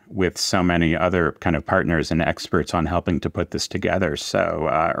work with so many other kind of partners and experts on helping to put this together. So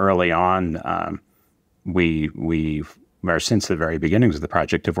early on, we since the very beginnings of the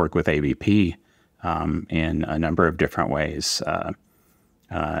project, have worked with ABP in a number of different ways,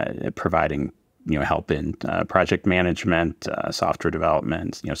 providing help in project management, software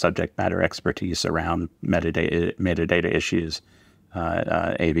development, subject matter expertise around metadata issues,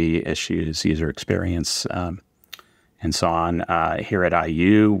 AV issues, user experience, and so on. Here at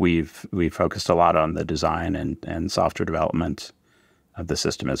IU, we've focused a lot on the design and software development of the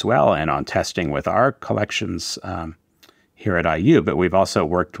system as well, and on testing with our collections here at IU. But we've also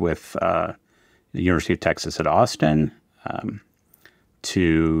worked with the University of Texas at Austin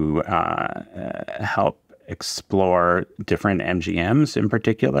to help explore different MGMs in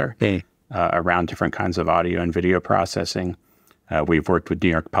particular around different kinds of audio and video processing. We've worked with New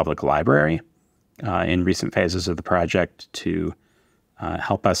York Public Library in recent phases of the project to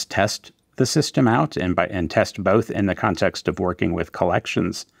help us test the system out and test both in the context of working with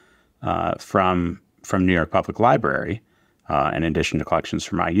collections from New York Public Library, in addition to collections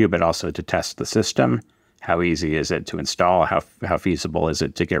from IU, but also to test the system. How easy is it to install? How feasible is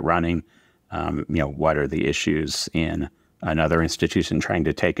it to get running? What are the issues in another institution trying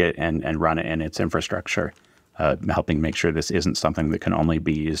to take it and run it in its infrastructure, helping make sure this isn't something that can only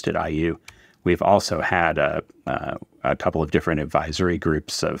be used at IU. We've also had a couple of different advisory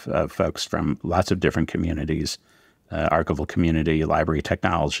groups of folks from lots of different communities, archival community, library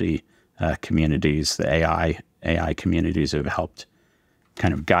technology communities, the AI communities, who have helped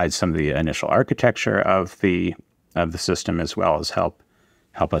kind of guide some of the initial architecture of the system, as well as help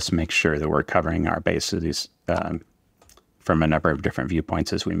us make sure that we're covering our bases from a number of different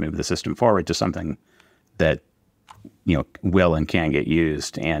viewpoints as we move the system forward to something that will and can get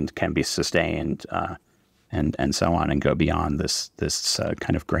used and can be sustained and so on, and go beyond this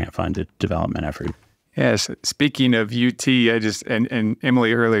kind of grant-funded development effort. Yes. Speaking of UT, and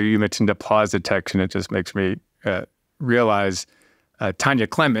Emily, earlier you mentioned applause detection. It just makes me realize Tanya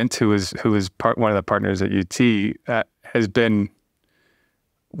Clement, who is one of the partners at UT, has been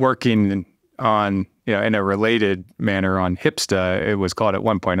working on, in a related manner on HIPSTA. It was called at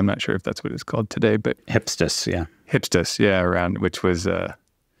one point. I'm not sure if that's what it's called today, but HIPSTAS, yeah. HIPSTAS, yeah, around, which was a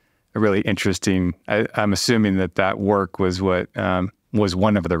really interesting. I'm assuming that work was what was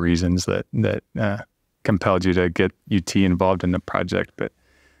one of the reasons that compelled you to get UT involved in the project. But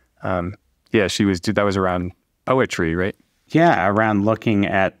yeah, that was around poetry, right? Yeah, around looking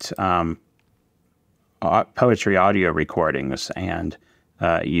at poetry audio recordings and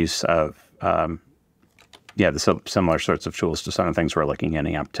use of the similar sorts of tools to some of the things we're looking at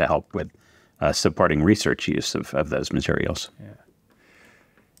AMP to help with supporting research use of those materials.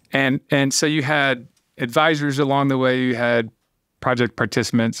 Yeah. And so you had advisors along the way. You had project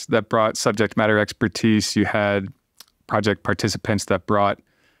participants that brought subject matter expertise. You had project participants that brought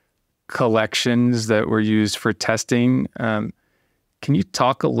collections that were used for testing. Can you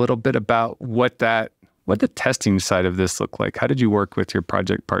talk a little bit about what the testing side of this looked like? How did you work with your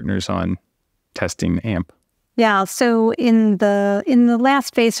project partners on testing AMP? Yeah. So in the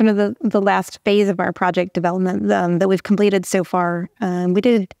last phase, sort of the last phase of our project development that we've completed so far, we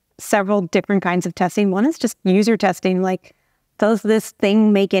did several different kinds of testing. One is just user testing, like, does this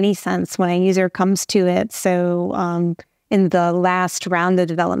thing make any sense when a user comes to it? So in the last round of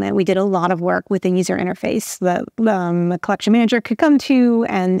development, we did a lot of work with the user interface that a collection manager could come to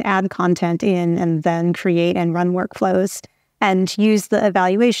and add content in and then create and run workflows and use the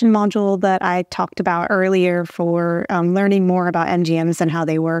evaluation module that I talked about earlier for learning more about MGMs and how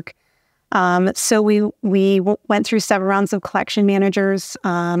they work. So we went through several rounds of collection managers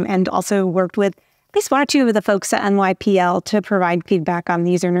and also worked with at least one or two of the folks at NYPL to provide feedback on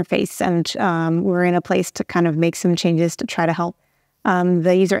the user interface. And we're in a place to kind of make some changes to try to help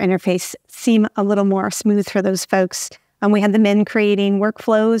the user interface seem a little more smooth for those folks. We had them in creating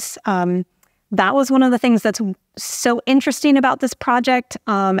workflows. That was one of the things that's so interesting about this project,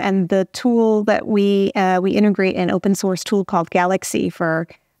 and the tool that we integrate an open source tool called Galaxy for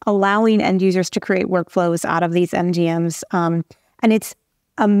allowing end users to create workflows out of these MGMs. And it's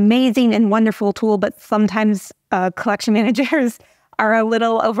amazing and wonderful tool, but sometimes collection managers are a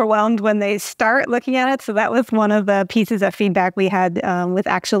little overwhelmed when they start looking at it. So that was one of the pieces of feedback we had with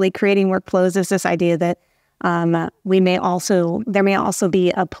actually creating workflows, is this idea that there may also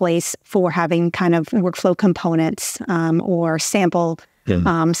be a place for having kind of workflow components or sample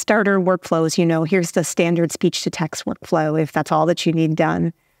starter workflows. Here's the standard speech to text workflow if that's all that you need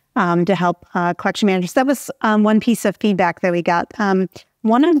done to help collection managers. That was one piece of feedback that we got.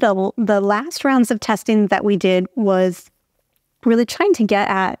 One of the last rounds of testing that we did was really trying to get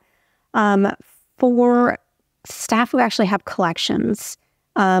at for staff who actually have collections.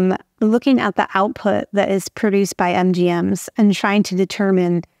 Looking at the output that is produced by MGMs and trying to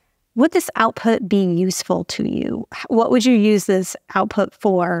determine, would this output be useful to you? What would you use this output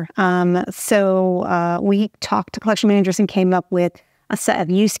for? So we talked to collection managers and came up with a set of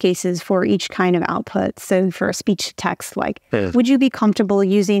use cases for each kind of output. So for speech to text, would you be comfortable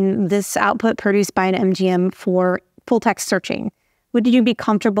using this output produced by an MGM for full text searching? Would you be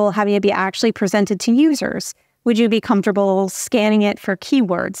comfortable having it be actually presented to users? Would you be comfortable scanning it for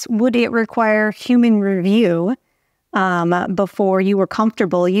keywords? Would it require human review before you were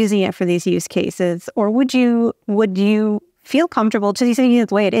comfortable using it for these use cases? Or would you feel comfortable just using it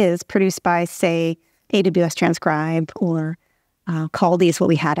the way it is, produced by, say, AWS Transcribe or Caldy is what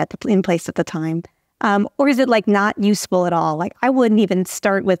we had in place at the time? Or is it not useful at all? I wouldn't even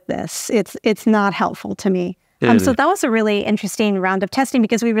start with this. It's not helpful to me. So that was a really interesting round of testing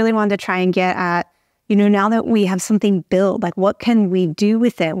because we really wanted to try and get at, now that we have something built, what can we do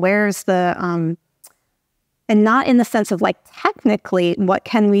with it? Where's the, and not in the sense of technically, what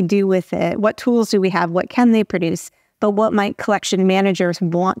can we do with it? What tools do we have? What can they produce? But what might collection managers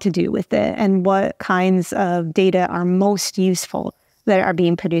want to do with it? And what kinds of data are most useful that are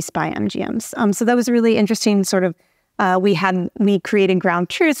being produced by MGMs? So that was really interesting. Sort of, we created ground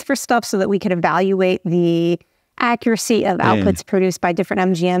truths for stuff so that we could evaluate the accuracy of outputs produced by different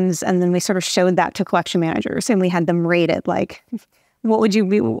MGMs. And then we sort of showed that to collection managers and we had them rate it. What would you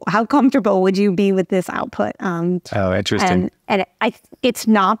be, how comfortable would you be with this output? Interesting. And it's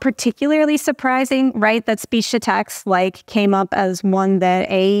not particularly surprising, right, that speech to text came up as one that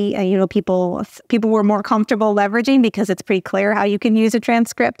people were more comfortable leveraging because it's pretty clear how you can use a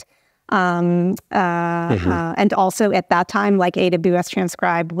transcript. And also at that time, AWS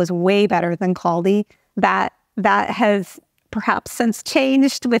Transcribe was way better than Caldy. That has perhaps since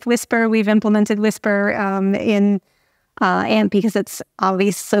changed with Whisper. We've implemented Whisper in AMP because it's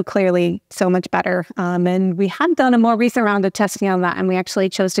obvious so clearly so much better. And we had done a more recent round of testing on that, and we actually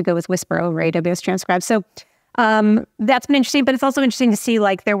chose to go with Whisper over AWS Transcribe. So that's been interesting, but it's also interesting to see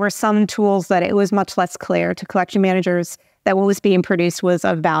there were some tools that it was much less clear to collection managers that what was being produced was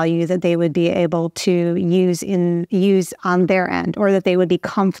of value that they would be able to use on their end, or that they would be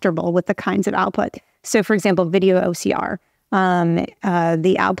comfortable with the kinds of output. So, for example, video OCR.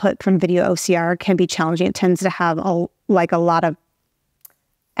 The output from video OCR can be challenging. It tends to have a lot of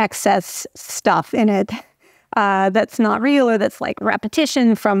excess stuff in it that's not real, or that's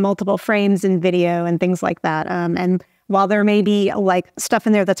repetition from multiple frames in video and things like that. And while there may be stuff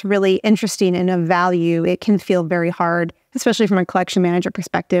in there that's really interesting and of value, it can feel very hard, especially from a collection manager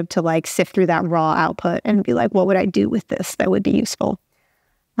perspective, to sift through that raw output and be what would I do with this that would be useful?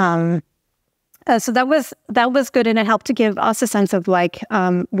 So that was good, and it helped to give us a sense of where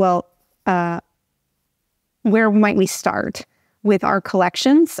might we start with our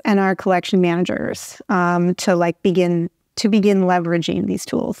collections and our collection managers to begin leveraging these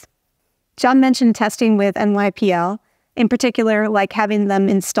tools. Jon mentioned testing with NYPL. in particular, like having them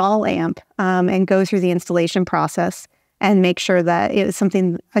install AMP and go through the installation process and make sure that it was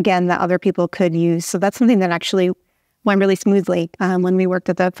something, again, that other people could use. So that's something that actually went really smoothly when we worked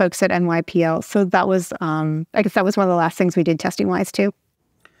with the folks at NYPL. So that was, I guess that was one of the last things we did testing-wise too.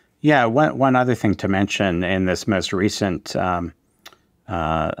 Yeah, one other thing to mention in this most recent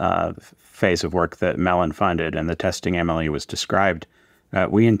phase of work that Mellon funded and the testing Emily was described,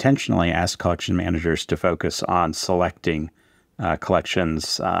 we intentionally asked collection managers to focus on selecting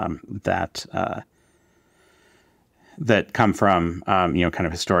collections that come from, kind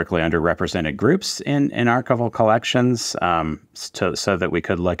of historically underrepresented groups in archival collections, so that we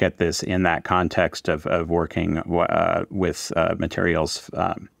could look at this in that context of working with materials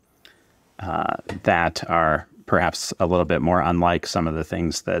that are perhaps a little bit more unlike some of the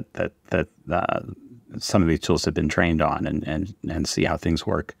things that some of these tools have been trained on, and see how things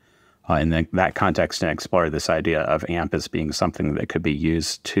work in that context, and explore this idea of AMP as being something that could be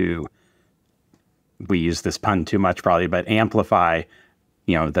used to, we use this pun too much probably, but amplify,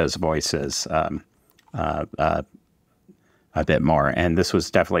 those voices a bit more. And this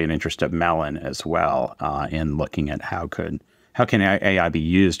was definitely an interest of Mellon as well, in looking at how can AI be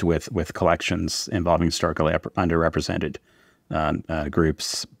used with collections involving historically underrepresented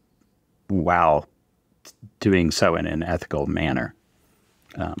groups while doing so in an ethical manner,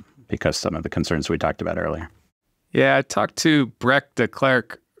 because some of the concerns we talked about earlier. Yeah, I talked to Breck de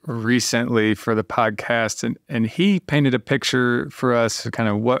Klerk recently for the podcast, and he painted a picture for us kind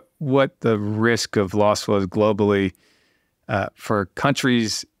of what the risk of loss was globally for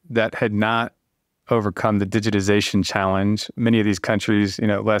countries that had not overcome the digitization challenge. Many of these countries,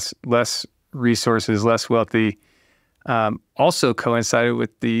 less resources, less wealthy, also coincided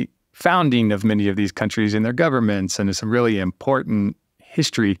with the founding of many of these countries and their governments, and some really important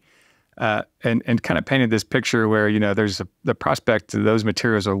history. And kind of painted this picture where, there's the prospect that those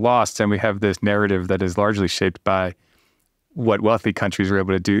materials are lost, and we have this narrative that is largely shaped by what wealthy countries were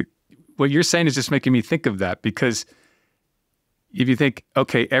able to do. What you're saying is just making me think of that, because if you think,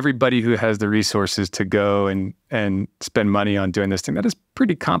 okay, everybody who has the resources to go and spend money on doing this thing, that is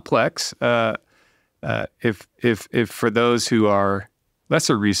pretty complex. If for those who are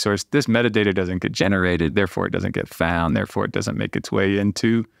lesser resourced, this metadata doesn't get generated, therefore it doesn't get found, therefore it doesn't make its way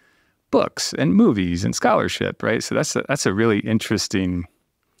into books and movies and scholarship, right? So that's a really interesting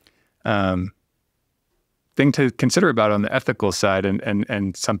thing to consider about on the ethical side,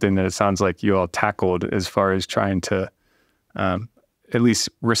 and something that it sounds like you all tackled as far as trying to at least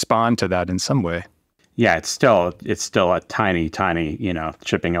respond to that in some way. Yeah, it's still a tiny,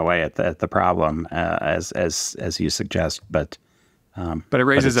 chipping away at the problem, as you suggest, but it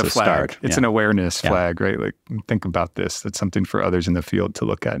raises a flag. Start. It's an awareness flag, right? Like, think about this. That's something for others in the field to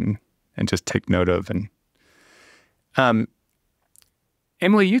look at and just take note of. And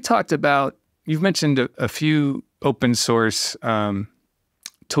Emily, you've mentioned a few open source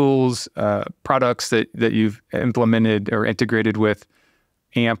tools, products that you've implemented or integrated with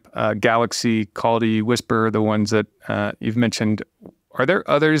AMP, Galaxy, Caldy, Whisper, the ones that you've mentioned. Are there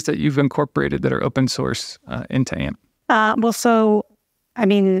others that you've incorporated that are open source into AMP?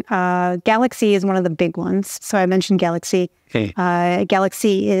 Galaxy is one of the big ones. So I mentioned Galaxy. Okay.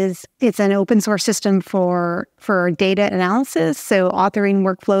 Galaxy it's an open source system for data analysis. So authoring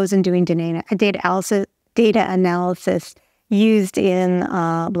workflows and doing data analysis used in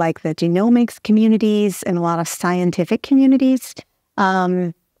like the genomics communities and a lot of scientific communities.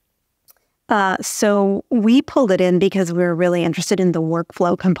 So we pulled it in because we were really interested in the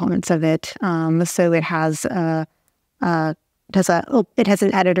workflow components of it. So it has it has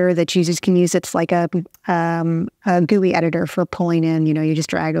an editor that users can use. It's like a GUI editor for pulling in. You just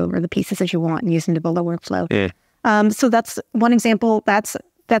drag over the pieces that you want and use them to build a workflow. Yeah. So that's one example. That's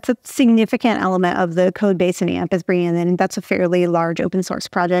a significant element of the code base in AMP is bringing in, and that's a fairly large open source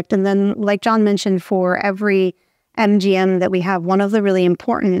project. And then, like Jon mentioned, for every MGM that we have, one of the really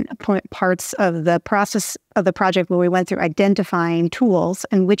important parts of the process of the project where we went through identifying tools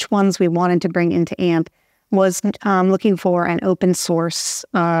and which ones we wanted to bring into AMP was looking for an open source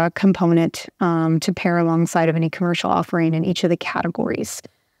component to pair alongside of any commercial offering in each of the categories.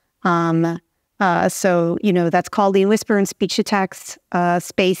 So, that's Caldy, Whisper and speech to text,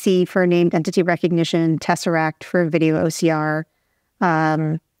 Spacey for named entity recognition, Tesseract for video OCR,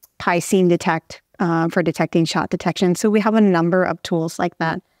 PyScene Detect for detecting shot detection. So we have a number of tools like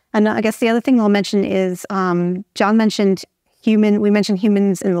that. And I guess the other thing I'll mention is Jon mentioned we mentioned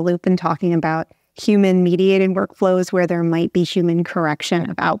humans in the loop and talking about human-mediated workflows where there might be human correction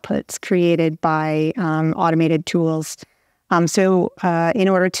of outputs created by automated tools. So in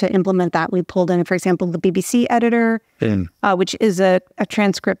order to implement that, we pulled in, for example, the BBC editor, which is a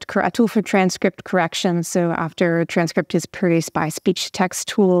tool for transcript correction. So after a transcript is produced by a speech-to-text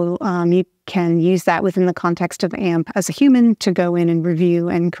tool, you can use that within the context of AMP as a human to go in and review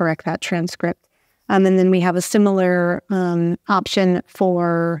and correct that transcript. And then we have a similar option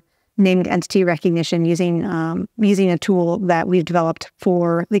for named entity recognition using a tool that we've developed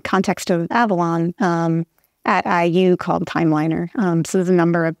for the context of Avalon at IU called Timeliner. So there's a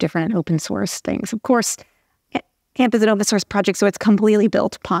number of different open source things. Of course, AMP is an open source project, so it's completely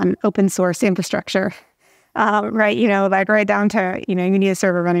built upon open source infrastructure, right? Like right down to, you need a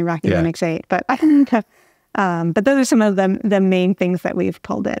server running Rocky Linux 8. But those are some of the main things that we've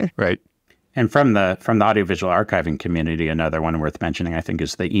pulled in. Right. And from the audiovisual archiving community, another one worth mentioning, I think,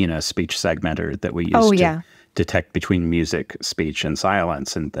 is the ENA speech segmenter that we use to detect between music, speech, and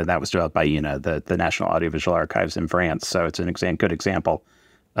silence. And that was developed by ENA, the National Audiovisual Archives in France. So it's a good example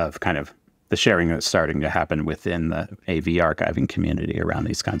of kind of the sharing that's starting to happen within the AV archiving community around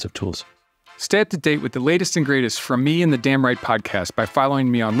these kinds of tools. Stay up to date with the latest and greatest from me and the Damn Right podcast by following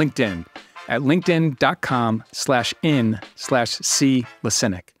me on LinkedIn at linkedin.com/in/C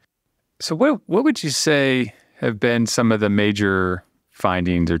Lacinak. So what would you say have been some of the major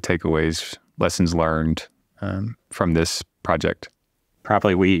findings or takeaways, lessons learned from this project?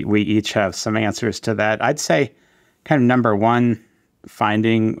 Probably we each have some answers to that. I'd say kind of number one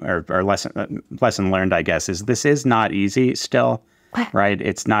finding or lesson learned, I guess, is this is not easy still, right?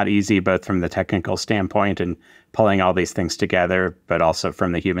 It's not easy both from the technical standpoint and pulling all these things together, but also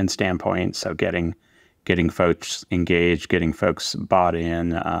from the human standpoint. So getting folks engaged, getting folks bought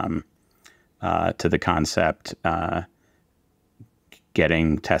in, to the concept,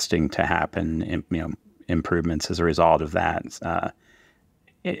 getting testing to happen, improvements as a result of that.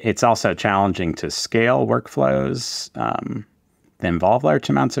 It's also challenging to scale workflows that involve large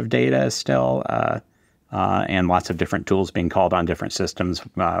amounts of data still, and lots of different tools being called on different systems.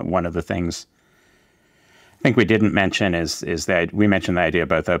 One of the things I think we didn't mention is that we mentioned the idea of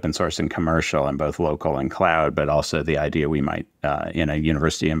both open source and commercial and both local and cloud, but also the idea we might, in a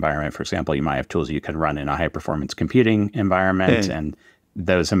university environment, for example, you might have tools you can run in a high performance computing environment. And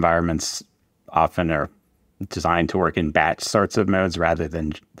those environments often are designed to work in batch sorts of modes rather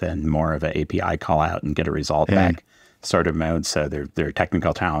than more of an API call out and get a result back sort of mode. So there are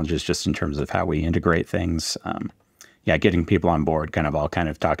technical challenges just in terms of how we integrate things. Getting people on board, kind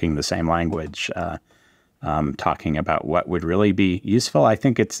of talking the same language, talking about what would really be useful. I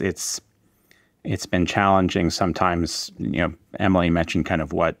think it's been challenging sometimes. Emily mentioned kind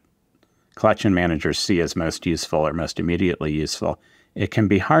of what collection managers see as most useful or most immediately useful. It can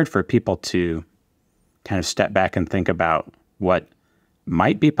be hard for people to kind of step back and think about what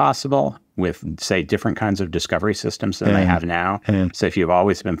might be possible with, say, different kinds of discovery systems than they have now. So if you've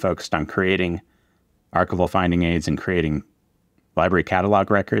always been focused on creating archival finding aids and creating library catalog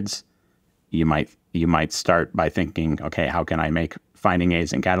records, you might start by thinking, okay, how can I make finding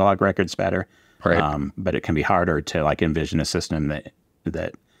aids and catalog records better? Right. But it can be harder to envision a system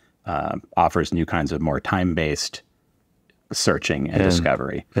that offers new kinds of more time-based searching and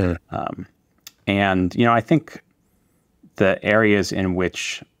discovery. And I think the areas in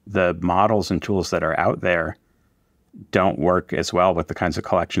which the models and tools that are out there don't work as well with the kinds of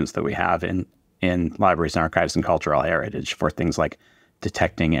collections that we have in libraries and archives and cultural heritage for things like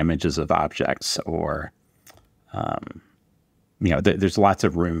detecting images of objects or, there's lots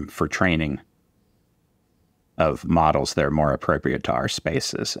of room for training of models that are more appropriate to our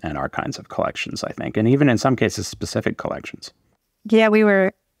spaces and our kinds of collections, I think, and even in some cases, specific collections. Yeah, we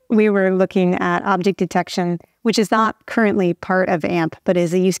were looking at object detection, which is not currently part of AMP, but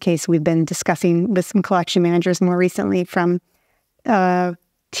is a use case we've been discussing with some collection managers more recently from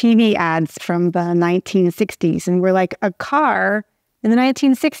TV ads from the 1960s. And we're like, a car in the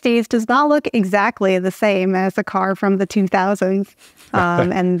 1960s does not look exactly the same as a car from the 2000s.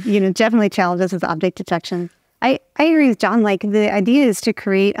 And, definitely challenges with object detection. I agree with Jon. The idea is to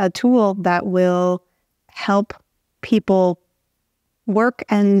create a tool that will help people work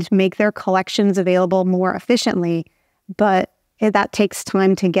and make their collections available more efficiently, but that takes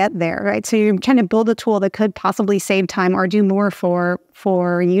time to get there, right? So you're trying to build a tool that could possibly save time or do more for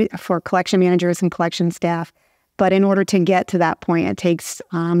collection managers and collection staff. But in order to get to that point, it takes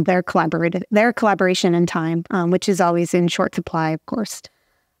their collaboration and time, which is always in short supply, of course.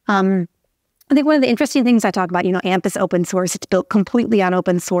 I think one of the interesting things I talk about, AMP is open source. It's built completely on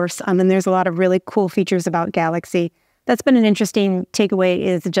open source, and there's a lot of really cool features about Galaxy. That's been an interesting takeaway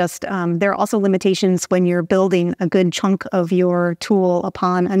is just there are also limitations when you're building a good chunk of your tool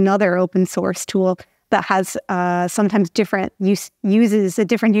upon another open source tool. that has sometimes different uses, a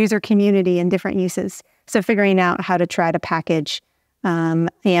different user community and different uses. So figuring out how to try to package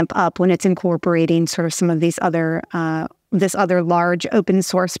AMP up when it's incorporating sort of some of these other, this other large open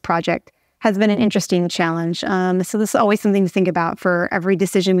source project has been an interesting challenge. So this is always something to think about for every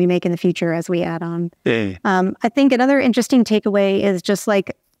decision we make in the future as we add on. I think another interesting takeaway is just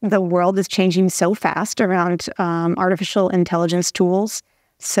like the world is changing so fast around artificial intelligence tools.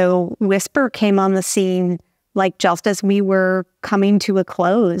 So Whisper came on the scene like just as we were coming to a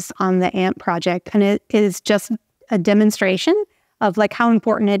close on the AMP project. And it is just a demonstration of like how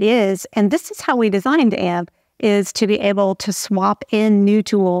important it is. And this is how we designed AMP, is to be able to swap in new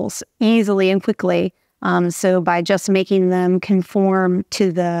tools easily and quickly. So by just making them conform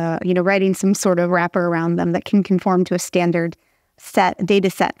to the, writing some sort of wrapper around them that can conform to a standard data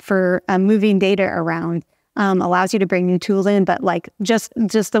set for moving data around, allows you to bring new tools in. But like just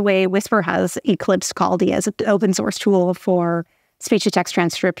the way Whisper has eclipsed Caldi as an open source tool for speech to text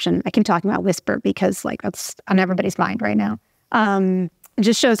transcription. I keep talking about Whisper because like that's on everybody's mind right now. It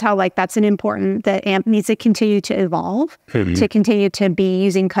just shows how like that's that AMP needs to continue to evolve, to continue to be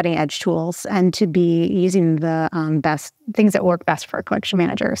using cutting edge tools and to be using the best things that work best for collection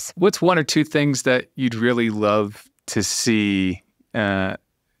managers. What's one or two things that you'd really love to see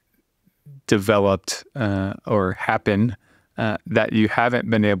developed or happen that you haven't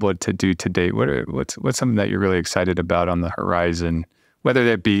been able to do to date? What's something that you're really excited about on the horizon? Whether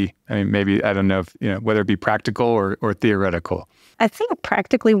that be, maybe, I don't know if, whether it be practical or theoretical. I think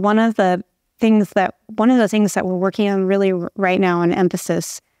practically one of the things that we're working on really right now in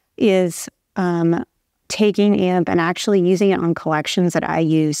emphasis is taking AMP and actually using it on collections that I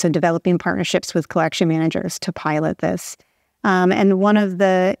use. So developing partnerships with collection managers to pilot this. And one of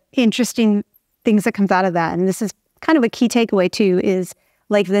the interesting things that comes out of that, and this is kind of a key takeaway too, is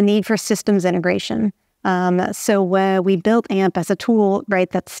like the need for systems integration. So when we built AMP as a tool, right,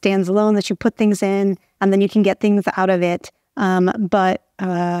 that stands alone, that you put things in and then you can get things out of it. But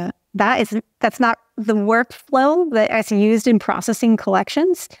that's not the workflow that is used in processing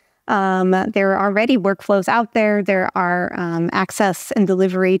collections. There are already workflows out there. There are access and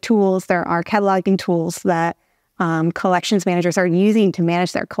delivery tools. There are cataloging tools that collections managers are using to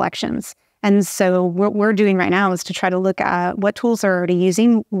manage their collections. And so what we're doing right now is to try to look at what tools are already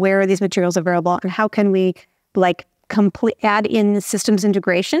using, where are these materials available, and how can we like add in systems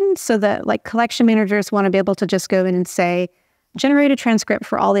integration so that like collection managers want to be able to just go in and say, generate a transcript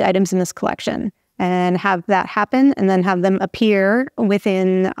for all the items in this collection and have that happen and then have them appear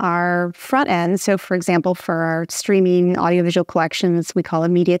within our front end. So for example, for our streaming audiovisual collections, we call it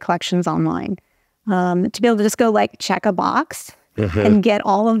media collections online, to be able to just go like check a box and get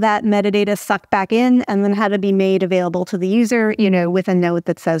all of that metadata sucked back in and then have it be made available to the user, with a note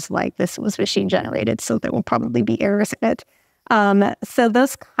that says like, this was machine generated, so there will probably be errors in it. So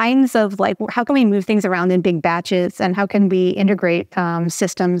those kinds of like, how can we move things around in big batches and how can we integrate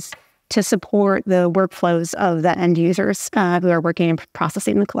systems to support the workflows of the end users who are working and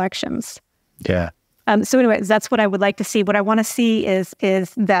processing the collections? Yeah. So anyways, that's what I would like to see. What I want to see is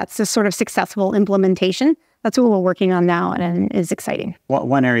that's a sort of successful implementation. That's what we're working on now and is exciting. Well,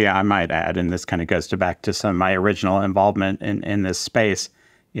 one area I might add, and this kind of goes back to some of my original involvement in this space,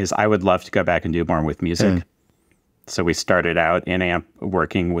 is I would love to go back and do more with music. So we started out in AMP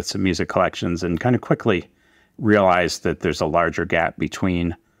working with some music collections and kind of quickly realized that there's a larger gap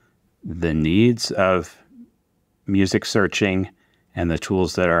between the needs of music searching and the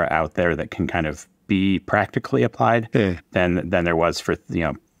tools that are out there that can kind of be practically applied than there was for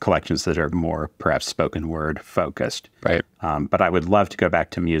collections that are more perhaps spoken word focused. Right. But I would love to go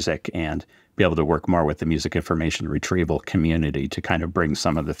back to music and be able to work more with the music information retrieval community to kind of bring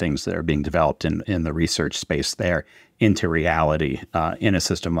some of the things that are being developed in the research space there into reality in a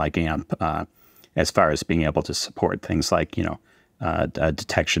system like AMP, as far as being able to support things like,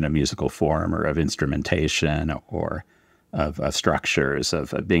 detection of musical form or of instrumentation or of structures,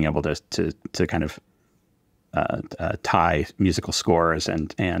 of being able to kind of tie musical scores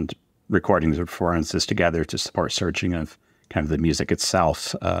and recordings of performances together to support searching of kind of the music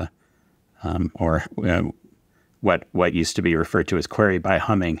itself, or what used to be referred to as query by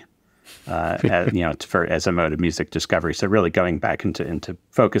humming, as a mode of music discovery. So really going back into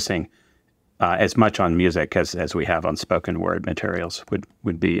focusing as much on music as we have on spoken word materials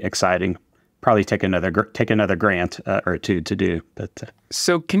would be exciting. Probably take another grant or two to do. But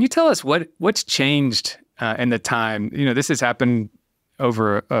so, can you tell us what's changed in the time? This has happened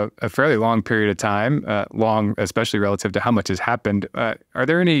over a fairly long period of time, long especially relative to how much has happened. Are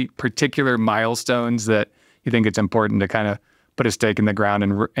there any particular milestones that you think it's important to kind of put a stake in the ground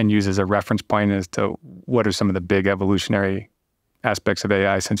and use as a reference point as to what are some of the big evolutionary aspects of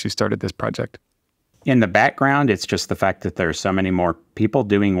AI since you started this project? In the background, it's just the fact that there are so many more people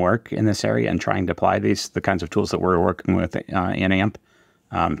doing work in this area and trying to apply the kinds of tools that we're working with in AMP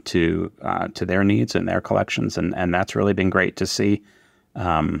to their needs and their collections, and that's really been great to see.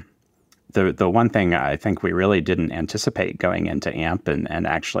 The one thing I think we really didn't anticipate going into AMP and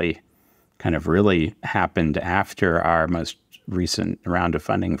actually kind of really happened after our most recent round of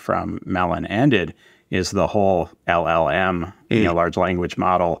funding from Mellon ended is the whole LLM, large language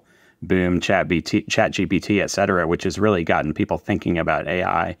model boom, ChatGPT, et cetera, which has really gotten people thinking about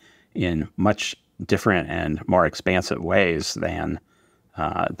AI in much different and more expansive ways than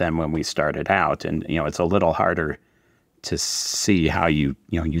when we started out. And it's a little harder to see how you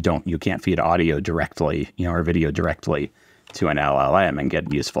can't feed audio directly, or video directly to an LLM and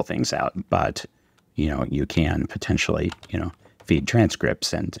get useful things out, but you can potentially feed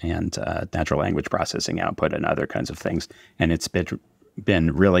transcripts and natural language processing output and other kinds of things. And it's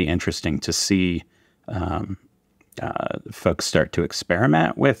been really interesting to see folks start to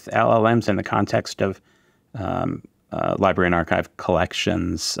experiment with LLMs in the context of library and archive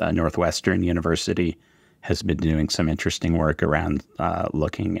collections. Northwestern University has been doing some interesting work around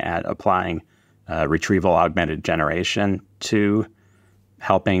looking at applying retrieval augmented generation to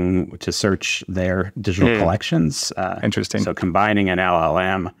helping to search their digital collections. Interesting. So combining an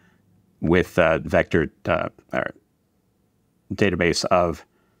LLM with vector database of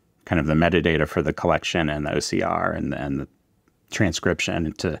kind of the metadata for the collection and the OCR and the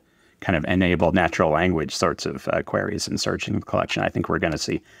transcription to kind of enable natural language sorts of queries and searching the collection. I think we're going to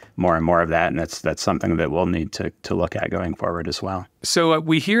see more and more of that, and that's something that we'll need to look at going forward as well. So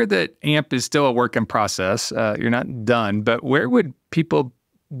we hear that AMP is still a work in process. You're not done, but what would people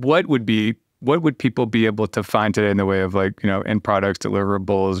be able to find today in the way of end products,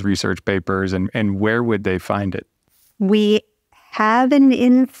 deliverables, research papers, and where would they find it? We have an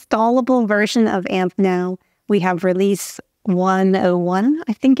installable version of AMP now. We have release 101,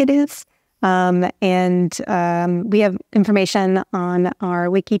 I think it is. And we have information on our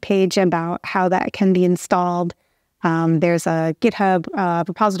wiki page about how that can be installed. There's a GitHub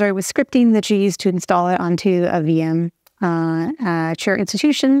repository with scripting that you use to install it onto a VM at your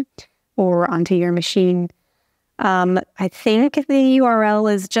institution or onto your machine. I think the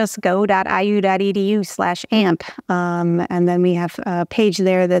URL is just go.iu.edu/AMP. And then we have a page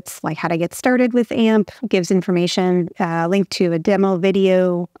there that's like how to get started with AMP, gives information, link to a demo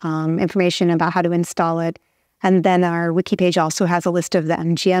video, information about how to install it. And then our wiki page also has a list of the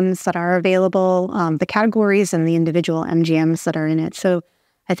MGMs that are available, the categories and the individual MGMs that are in it. So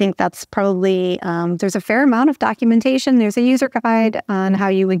I think that's probably, there's a fair amount of documentation. There's a user guide on how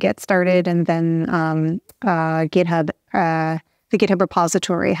you would get started. And then GitHub, the GitHub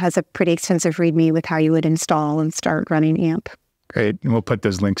repository has a pretty extensive README with how you would install and start running AMP. Great. And we'll put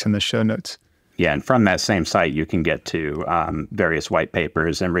those links in the show notes. Yeah, and from that same site, you can get to various white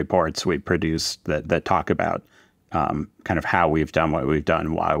papers and reports we produce that talk about kind of how we've done what we've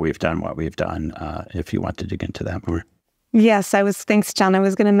done, why we've done what we've done, if you want to dig into that more. Yes, thanks, Jon. I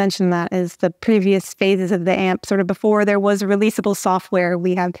was going to mention that as the previous phases of the AMP, sort of before there was releasable software,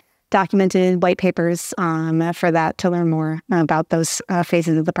 we have documented white papers for that to learn more about those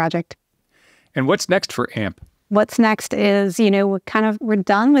phases of the project. And what's next for AMP? What's next is, we're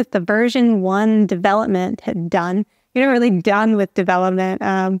done with the version 1 development done. You're not really done with development.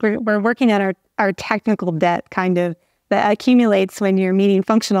 We're working on our technical debt kind of that accumulates when you're meeting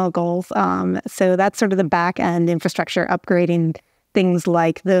functional goals. So that's sort of the back end infrastructure, upgrading things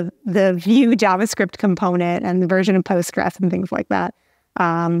like the Vue JavaScript component and the version of Postgres and things like that.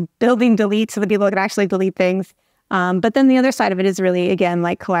 Building delete so that people can actually delete things. But then the other side of it is really, again,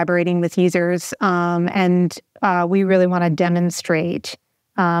 like collaborating with users. And we really want to demonstrate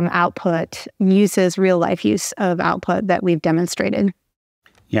output, real life use of output that we've demonstrated.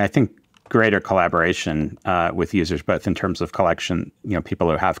 Yeah, I think greater collaboration with users, both in terms of collection,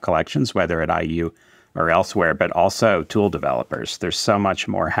 people who have collections, whether at IU or elsewhere, but also tool developers. There's so much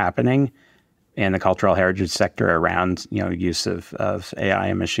more happening in the cultural heritage sector around, use of AI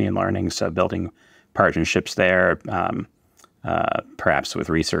and machine learning. So building partnerships there, perhaps with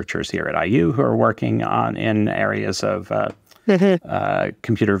researchers here at IU who are working in areas of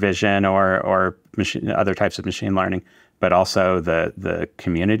computer vision or other types of machine learning, but also the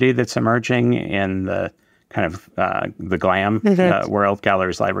community that's emerging in the kind of the GLAM world,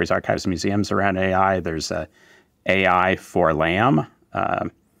 galleries, libraries, archives, museums around AI. There's AI for LAM,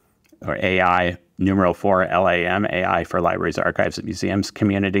 or AI numeral 4 LAM, AI for libraries, archives, and museums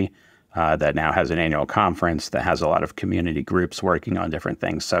community. that now has an annual conference, that has a lot of community groups working on different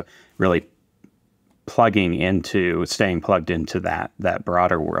things. So really staying plugged into that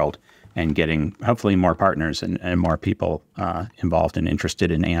broader world and getting hopefully more partners and more people involved and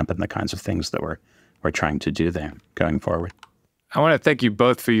interested in AMP and the kinds of things that we're trying to do there going forward. I want to thank you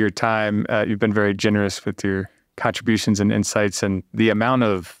both for your time. You've been very generous with your contributions and insights, and the amount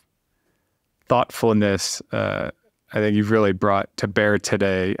of thoughtfulness I think you've really brought to bear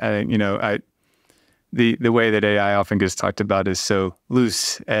today. I think, the way that AI often gets talked about is so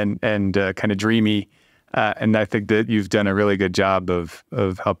loose and kind of dreamy. And I think that you've done a really good job of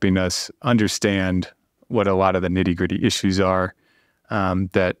helping us understand what a lot of the nitty-gritty issues are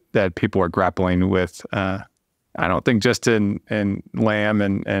that people are grappling with. I don't think just in LAM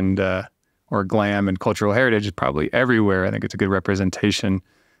and or GLAM and cultural heritage, is probably everywhere. I think it's a good representation.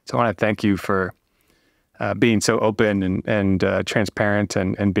 So I want to thank you for being so open and transparent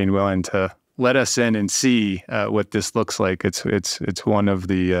and being willing to let us in and see what this looks like. It's one of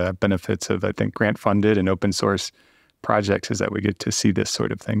the benefits of, I think, grant-funded and open source projects is that we get to see this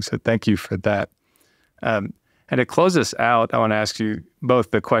sort of thing. So thank you for that. And to close us out, I want to ask you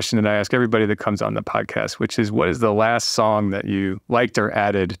both the question that I ask everybody that comes on the podcast, which is, what is the last song that you liked or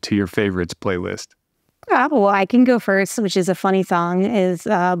added to your favorites playlist? Well, I can go first, which is a funny song, is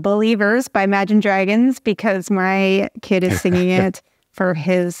Believers by Imagine Dragons, because my kid is singing it for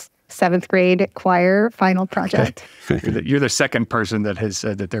his 7th grade choir final project. Okay. You're the second person that has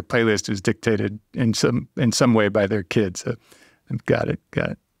said that their playlist is dictated in some way by their kids. So, got it.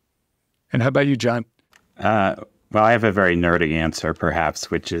 And how about you, Jon? Well, I have a very nerdy answer,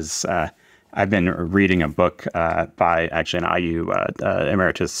 perhaps, which is I've been reading a book by actually an IU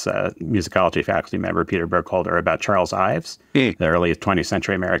emeritus musicology faculty member, Peter Burkholder, about Charles Ives, the early 20th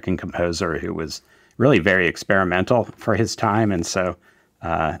century American composer who was really very experimental for his time. And so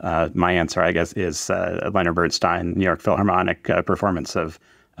my answer, I guess, is Leonard Bernstein, New York Philharmonic performance of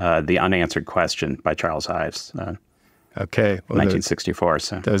The Unanswered Question by Charles Ives. Okay, well, 1964.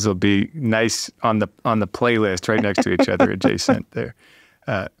 So those will be nice on the playlist, right next to each other, adjacent there.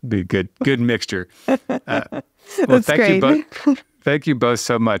 Be a good mixture. Well, thank you both. Thank you both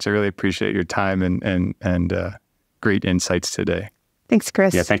so much. I really appreciate your time and great insights today. Thanks,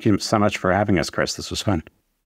 Chris. Yeah, thank you so much for having us, Chris. This was fun.